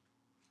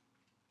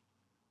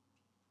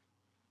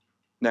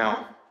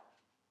 Now,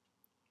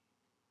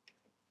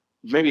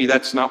 maybe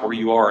that's not where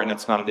you are and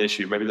that's not an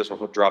issue. Maybe this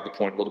will drive the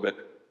point a little bit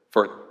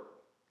further.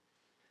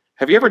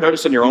 Have you ever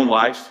noticed in your own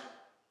life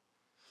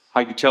how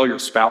you tell your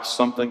spouse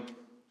something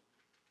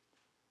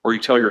or you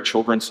tell your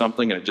children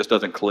something and it just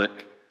doesn't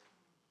click?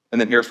 And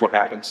then here's what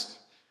happens.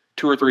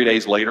 2 or 3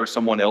 days later,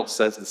 someone else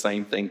says the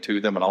same thing to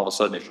them and all of a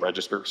sudden it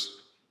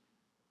registers.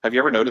 Have you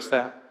ever noticed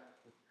that?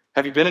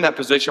 Have you been in that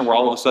position where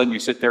all of a sudden you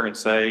sit there and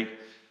say,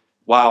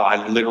 wow,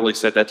 I literally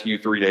said that to you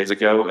 3 days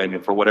ago,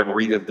 and for whatever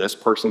reason, this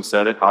person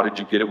said it. How did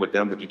you get it with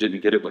them, but you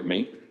didn't get it with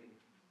me?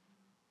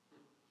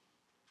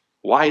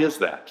 Why is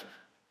that?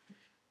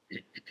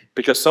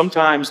 Because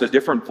sometimes a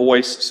different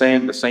voice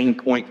saying the same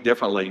point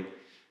differently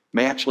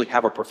may actually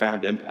have a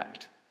profound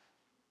impact.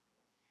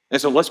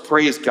 And so let's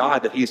praise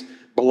God that He's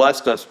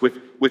blessed us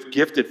with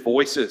gifted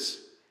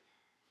voices,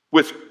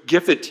 with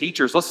gifted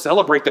teachers. Let's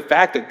celebrate the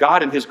fact that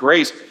God in His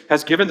grace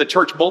has given the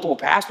church multiple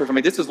pastors. I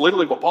mean, this is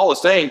literally what Paul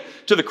is saying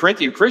to the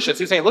Corinthian Christians.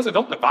 He's saying, listen,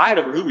 don't divide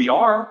over who we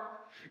are.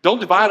 Don't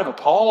divide over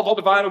Paul. Don't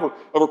divide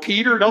over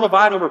Peter. Don't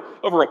divide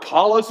over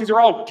Apollos. These are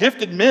all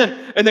gifted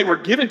men, and they were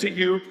given to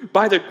you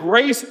by the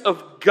grace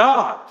of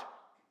God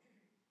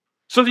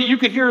so that you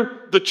could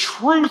hear the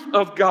truth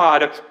of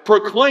God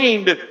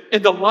proclaimed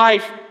in the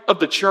life of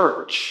the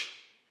church.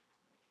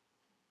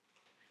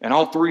 And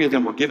all three of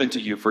them were given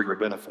to you for your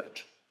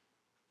benefit.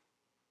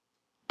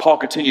 Paul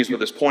continues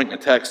with this point in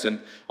the text, and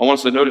I want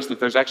us to notice that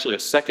there's actually a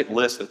second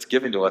list that's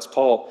given to us.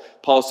 Paul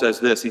says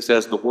this. He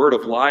says the word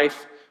of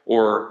life,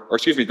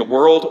 the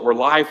world or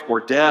life or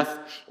death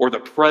or the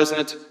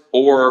present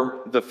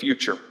or the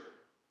future.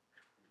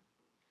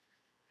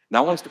 Now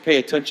I want us to pay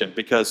attention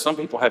because some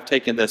people have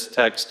taken this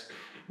text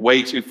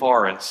way too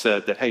far and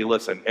said that, hey,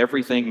 listen,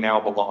 everything now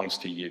belongs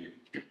to you.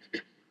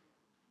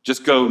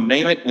 Just go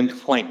name it and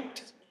claim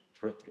it.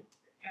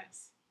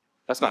 Yes.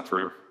 That's not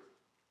true.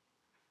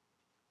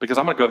 Because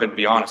I'm going to go ahead and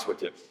be honest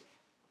with you.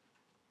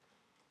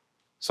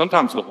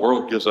 Sometimes the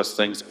world gives us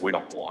things that we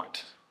don't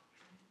want.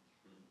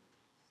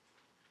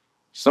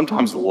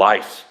 Sometimes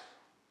life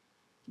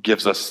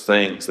gives us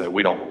things that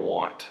we don't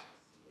want.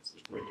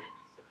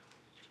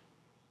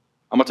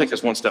 I'm going to take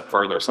this one step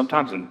further.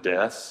 Sometimes in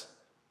death,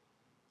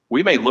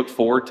 we may look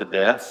forward to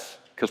death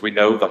because we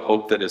know the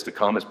hope that is to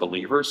come as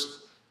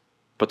believers.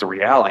 But the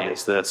reality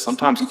is that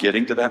sometimes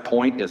getting to that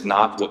point is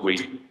not what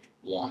we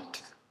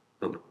want.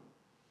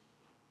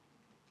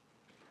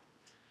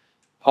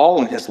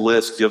 Paul in his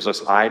list gives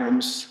us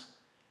items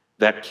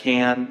that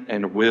can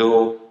and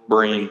will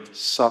bring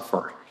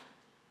suffering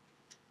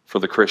for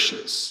the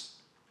Christians.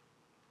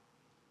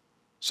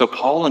 So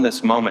Paul in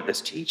this moment is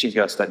teaching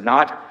us that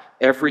not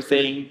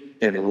everything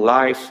in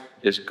life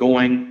is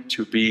going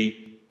to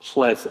be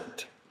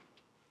pleasant.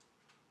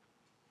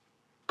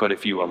 But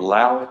if you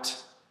allow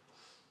it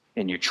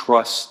and you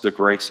trust the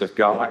grace of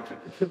God,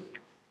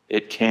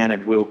 it can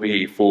and will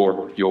be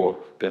for your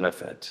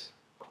benefit.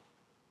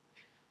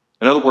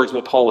 In other words,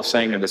 what Paul is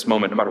saying in this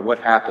moment, no matter what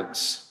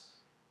happens,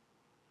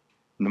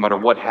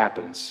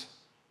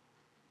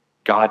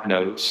 God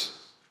knows,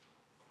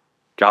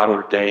 God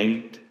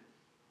ordained,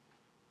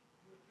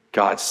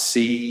 God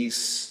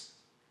sees,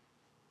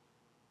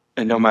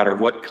 and no matter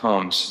what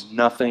comes,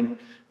 nothing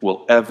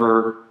will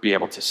ever be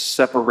able to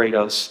separate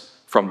us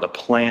from the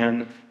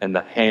plan and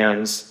the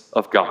hands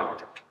of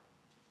God.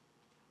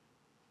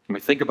 Let me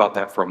think about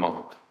that for a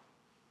moment.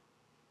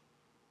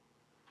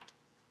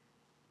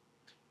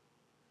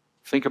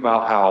 Think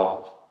about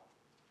how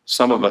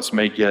some of us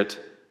may get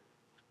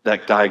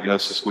that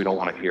diagnosis we don't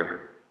want to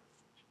hear.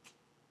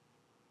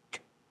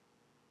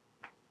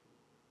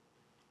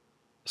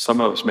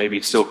 Some of us may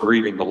be still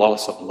grieving the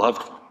loss of a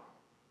loved one.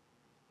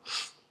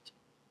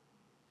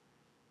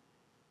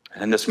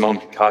 And in this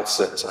moment, God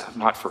says, I have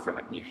not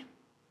forgotten you.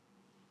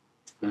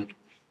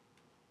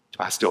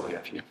 I still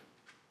have you.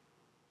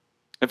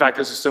 In fact,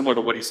 this is similar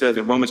to what he says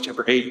in Romans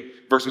chapter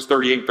 8, verses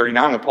 38 and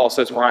 39, when Paul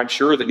says, for I'm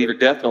sure that neither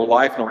death, nor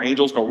life, nor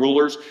angels, nor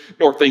rulers,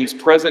 nor things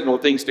present, nor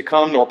things to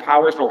come, nor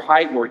powers, nor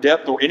height, nor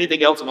depth, nor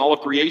anything else in all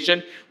of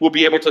creation will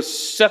be able to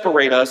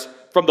separate us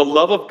from the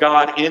love of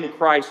God in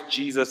Christ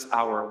Jesus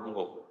our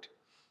Lord.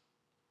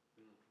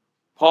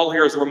 Paul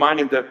here is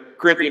reminding the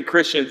Corinthian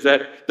Christians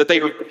that they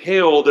are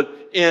held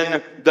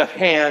in the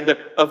hand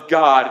of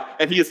God.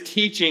 And he is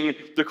teaching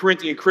the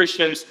Corinthian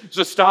Christians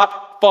to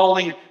stop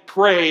falling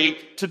prey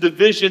to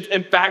divisions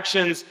and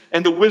factions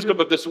and the wisdom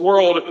of this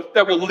world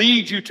that will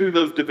lead you to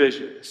those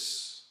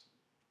divisions.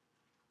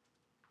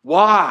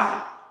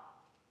 Why?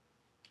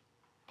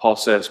 Paul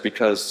says,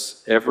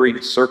 because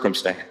every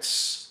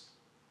circumstance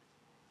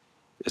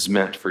is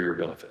meant for your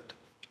benefit.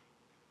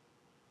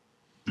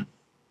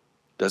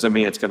 Doesn't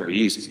mean it's going to be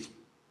easy,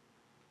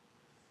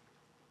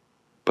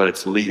 but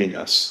it's leading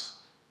us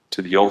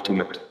to the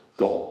ultimate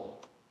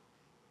goal.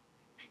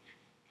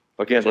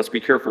 Again, let's be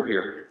careful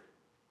here.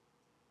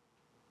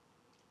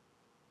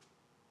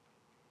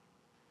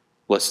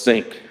 Let's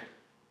think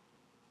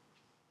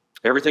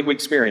Everything we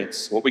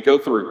experience, what we go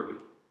through,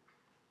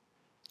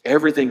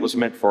 everything was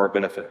meant for our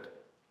benefit.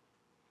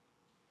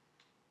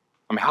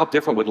 I mean, how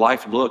different would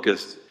life look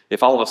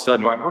if all of a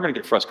sudden, we're going to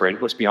get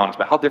frustrated, let's be honest,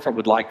 but how different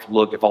would life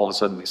look if all of a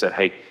sudden we said,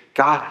 hey,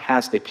 God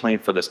has a plan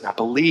for this. And I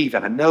believe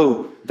and I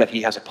know that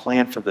he has a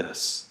plan for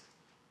this.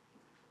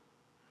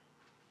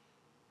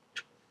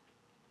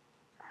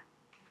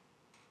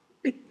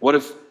 What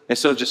if,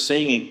 instead of just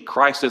singing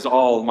Christ is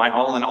all, my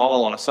all in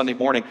all on a Sunday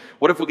morning,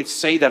 what if we could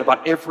say that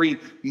about every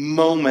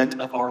moment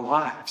of our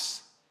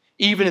lives?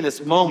 Even in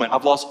this moment,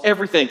 I've lost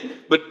everything,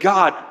 but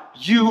God,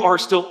 you are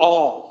still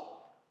all.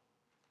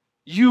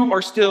 You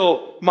are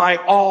still my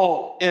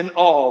all in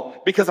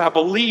all, because I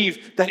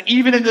believe that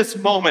even in this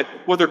moment,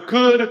 whether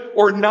good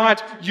or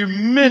not, you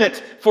meant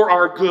it for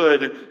our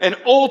good. And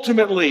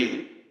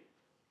ultimately,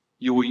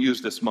 you will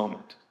use this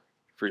moment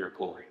for your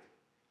glory.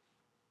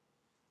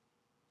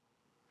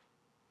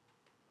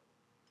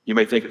 You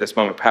may think at this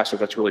moment, Pastor,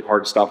 that's really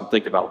hard to stop and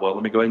think about. Well,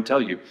 let me go ahead and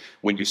tell you.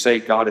 When you say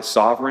God is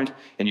sovereign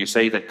and you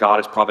say that God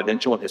is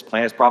providential and his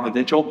plan is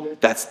providential,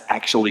 that's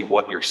actually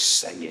what you're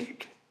saying.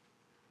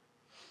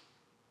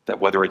 That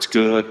whether it's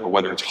good or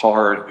whether it's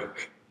hard,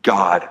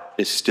 God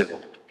is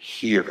still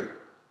here.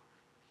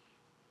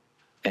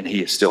 And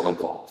he is still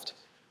involved.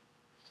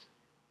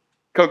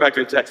 Coming back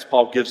to the text,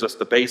 Paul gives us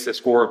the basis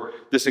for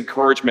this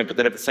encouragement, but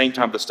then at the same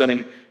time, the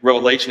stunning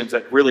revelations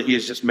that really he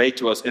has just made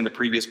to us in the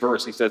previous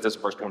verse. He says this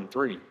in verse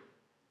 23.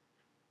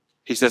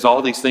 He says,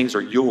 all these things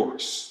are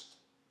yours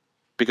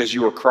because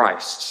you are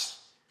Christ's,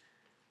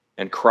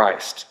 and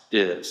Christ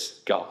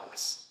is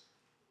God's.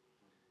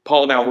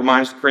 Paul now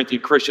reminds the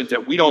Corinthian Christians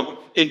that we don't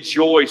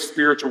enjoy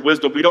spiritual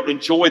wisdom. We don't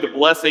enjoy the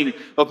blessing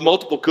of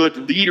multiple good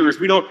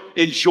leaders. We don't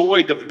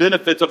enjoy the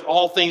benefits of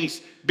all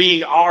things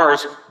being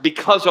ours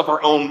because of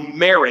our own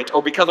merit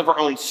or because of our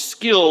own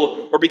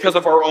skill or because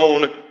of our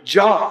own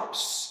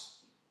jobs.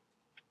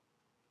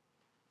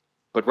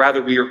 But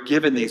rather, we are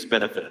given these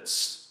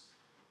benefits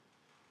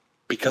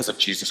because of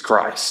Jesus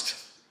Christ.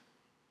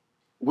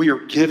 We are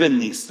given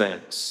these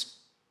things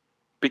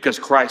because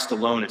Christ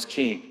alone is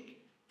King.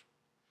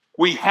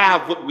 We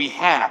have what we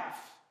have.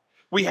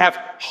 We have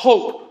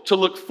hope to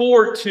look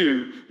forward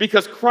to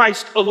because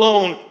Christ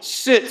alone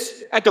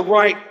sits at the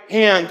right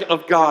hand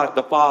of God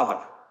the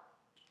Father.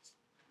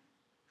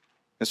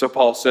 And so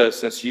Paul says,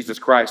 since Jesus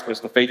Christ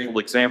was the faithful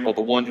example,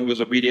 the one who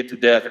was obedient to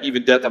death,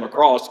 even death on the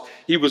cross,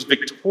 he was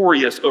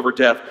victorious over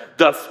death.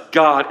 Thus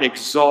God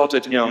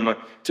exalted him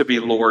to be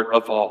Lord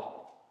of all.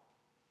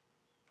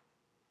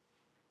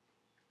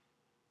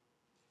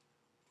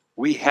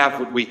 We have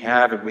what we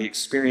have and we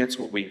experience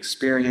what we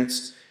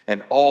experience,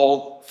 and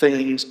all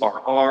things are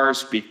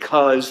ours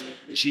because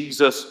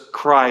Jesus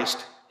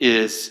Christ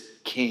is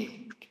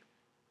King.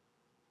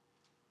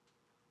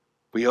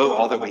 We owe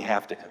all that we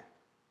have to him.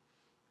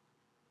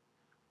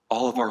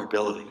 All of our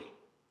ability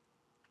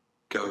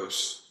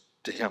goes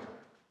to him.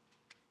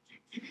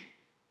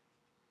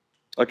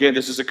 Again,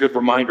 this is a good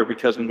reminder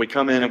because when we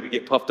come in and we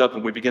get puffed up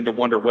and we begin to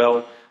wonder,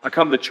 well, I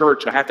come to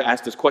church and I have to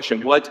ask this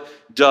question, what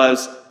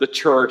does the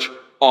church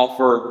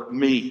offer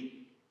me?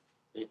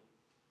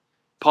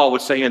 Paul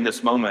would say in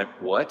this moment,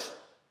 what?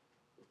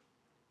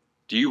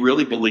 Do you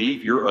really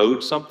believe you're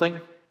owed something?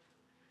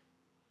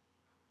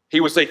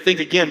 He would say, think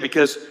again,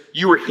 because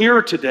you are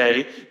here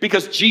today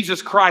because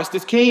Jesus Christ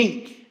is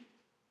King.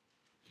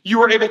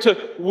 You are able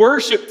to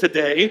worship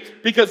today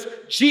because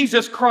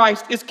Jesus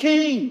Christ is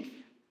King.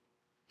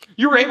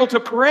 You're able to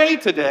pray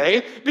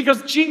today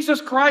because Jesus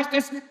Christ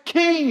is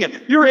King.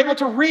 You're able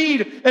to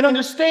read and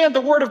understand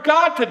the Word of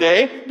God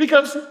today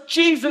because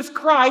Jesus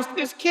Christ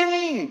is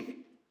King.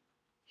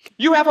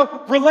 You have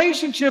a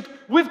relationship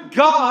with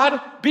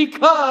God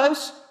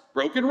because,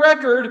 broken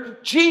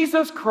record,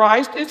 Jesus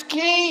Christ is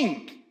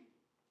King.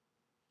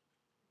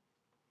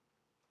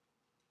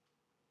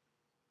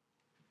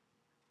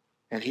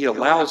 And he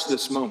allows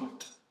this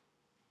moment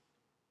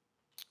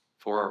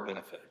for our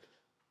benefit.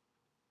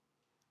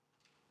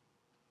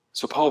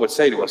 So Paul would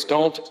say to us,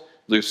 don't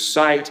lose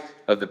sight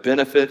of the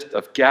benefit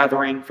of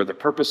gathering for the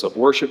purpose of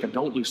worship, and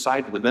don't lose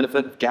sight of the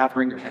benefit of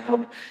gathering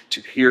around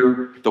to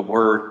hear the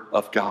word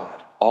of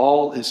God.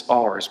 All is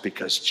ours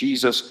because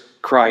Jesus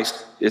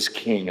Christ is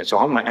King. And so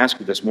I'm going to ask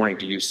you this morning,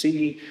 do you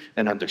see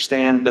and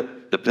understand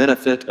the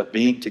benefit of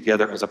being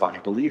together as a body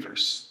of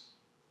believers?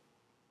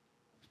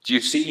 Do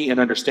you see and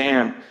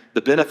understand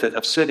the benefit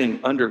of sitting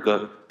under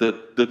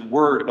the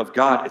Word of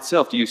God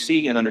itself? Do you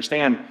see and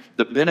understand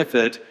the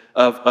benefit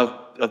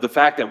of the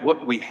fact that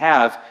what we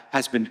have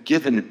has been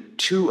given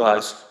to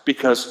us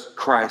because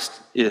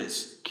Christ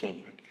is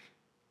King?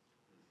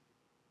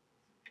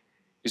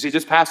 You see,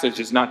 this passage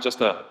is not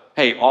just a,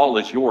 hey, all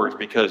is yours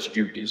because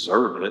you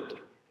deserve it.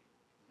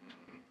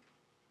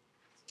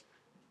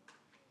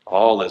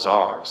 All is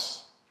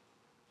ours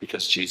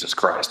because Jesus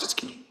Christ is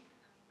King.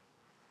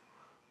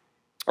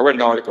 I read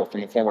an article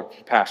from a former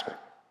pastor.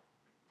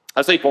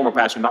 I say former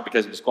pastor not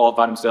because he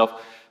disqualified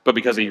himself, but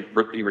because he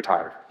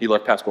retired. He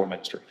left pastoral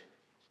ministry.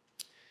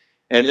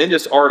 And in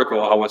this article,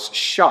 I was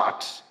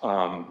shocked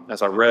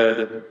as I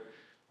read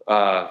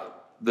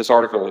this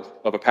article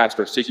of a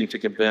pastor seeking to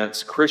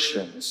convince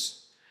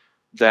Christians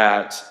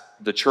that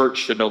the church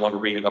should no longer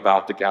be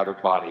about the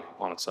gathered body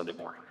on a Sunday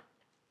morning.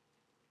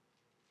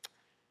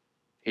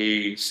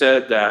 He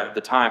said that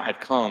the time had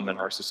come in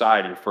our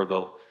society for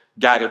the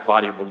gathered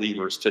body of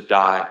believers to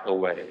die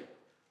away,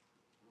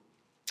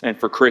 and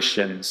for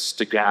Christians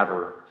to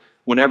gather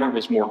whenever it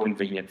was more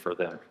convenient for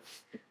them.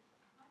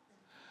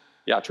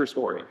 Yeah, true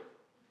story.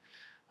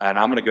 And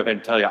I'm going to go ahead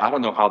and tell you, I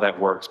don't know how that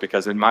works,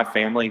 because in my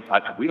family,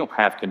 we don't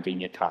have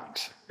convenient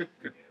times,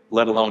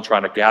 let alone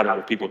trying to gather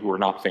with people who are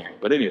not family.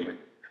 But anyway,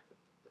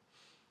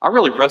 I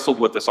really wrestled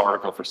with this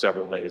article for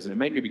several days, and it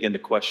made me begin to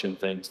question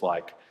things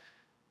like,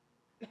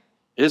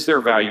 is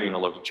there value in a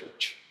local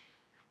church?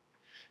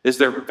 Is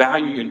there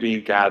value in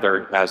being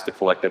gathered as the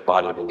collective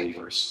body of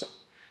believers?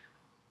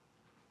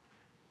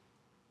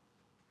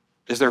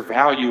 Is there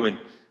value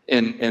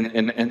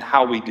in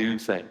how we do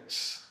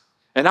things?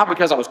 And not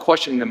because I was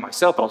questioning them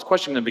myself, but I was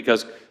questioning them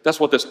because that's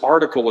what this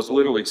article was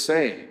literally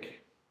saying.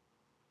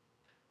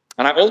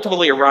 And I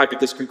ultimately arrived at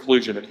this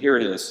conclusion, and here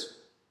it is.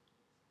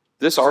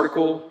 This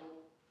article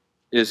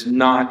is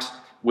not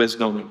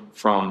wisdom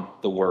from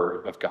the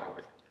Word of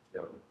God.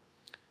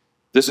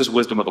 This is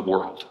wisdom of the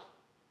world.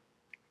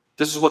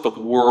 This is what the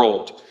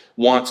world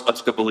wants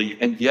us to believe.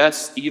 And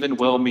yes, even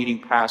well-meaning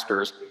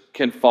pastors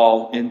can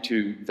fall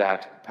into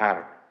that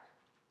pattern.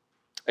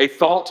 A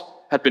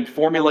thought had been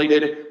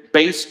formulated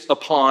based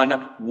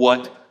upon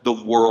what the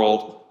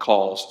world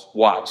calls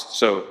wise.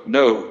 So,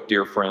 no,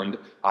 dear friend,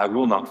 I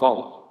will not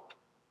follow.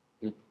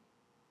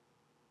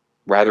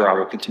 Rather, I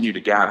will continue to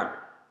gather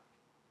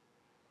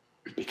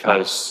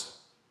because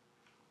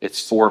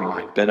it's for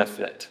my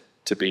benefit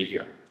to be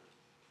here.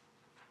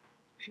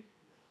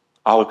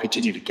 I will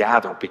continue to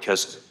gather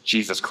because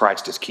Jesus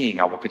Christ is King.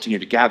 I will continue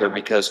to gather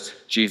because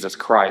Jesus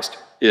Christ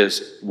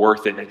is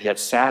worth it. And yet,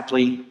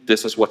 sadly,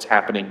 this is what's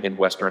happening in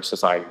Western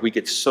society. We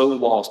get so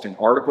lost in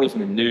articles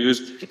and the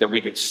news that we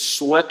get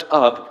swept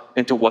up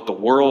into what the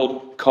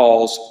world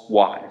calls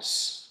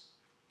wise.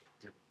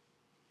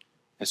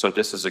 And so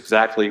this is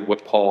exactly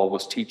what Paul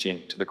was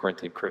teaching to the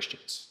Corinthian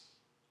Christians.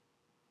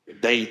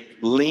 They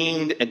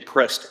leaned and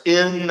pressed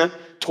in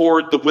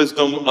toward the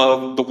wisdom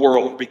of the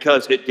world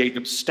because it gave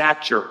them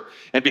stature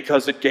and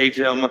because it gave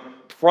them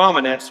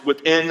prominence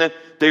within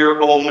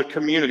their own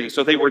community.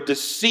 So they were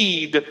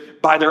deceived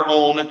by their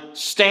own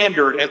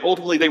standard, and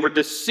ultimately they were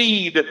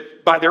deceived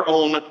by their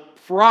own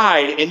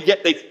pride, and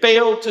yet they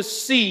failed to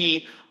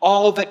see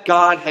all that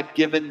God had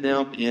given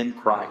them in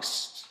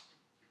Christ.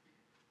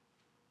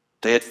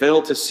 They had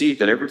failed to see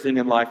that everything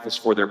in life was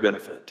for their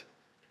benefit.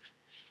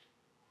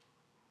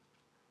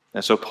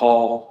 And so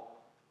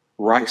Paul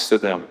writes to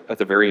them at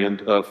the very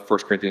end of 1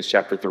 Corinthians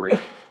chapter 3.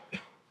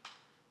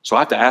 So I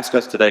have to ask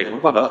us today, what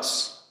about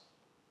us?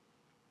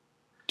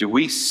 Do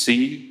we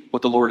see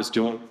what the Lord is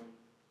doing?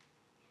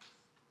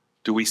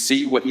 Do we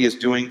see what He is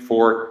doing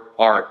for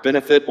our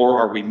benefit, or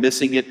are we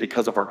missing it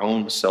because of our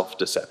own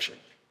self-deception?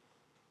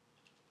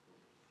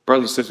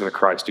 Brothers and sisters of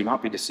Christ, do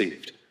not be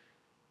deceived.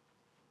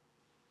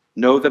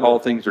 Know that all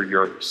things are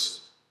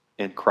yours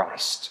in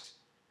Christ.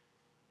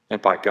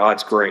 And by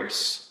God's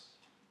grace,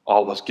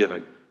 all was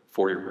given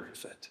for your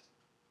benefit.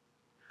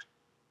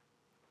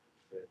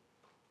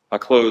 I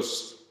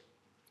close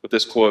with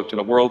this quote. In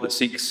a world that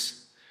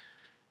seeks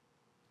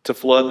to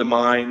flood the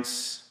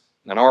minds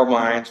and our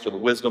minds to the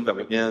wisdom that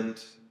would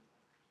end,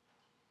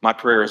 my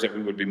prayer is that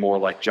we would be more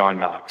like John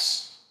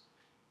Knox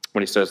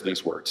when he says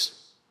these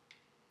words.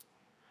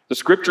 The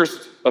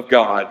scriptures of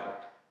God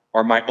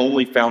are my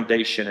only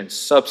foundation and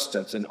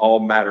substance in all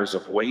matters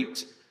of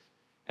weight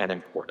and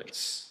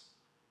importance.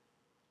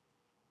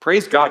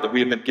 Praise God that we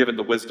have been given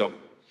the wisdom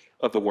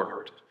of the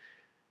Word.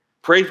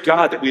 Praise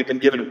God that we have been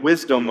given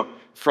wisdom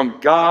from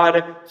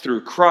God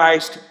through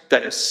Christ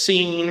that is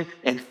seen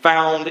and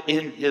found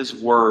in His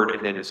Word,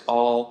 and it is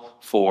all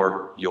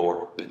for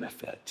your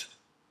benefit.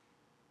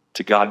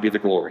 To God be the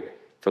glory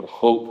for the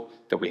hope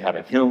that we have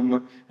in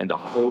Him and the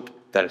hope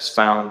that is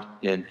found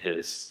in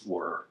His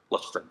Word.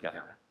 Let's pray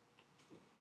together.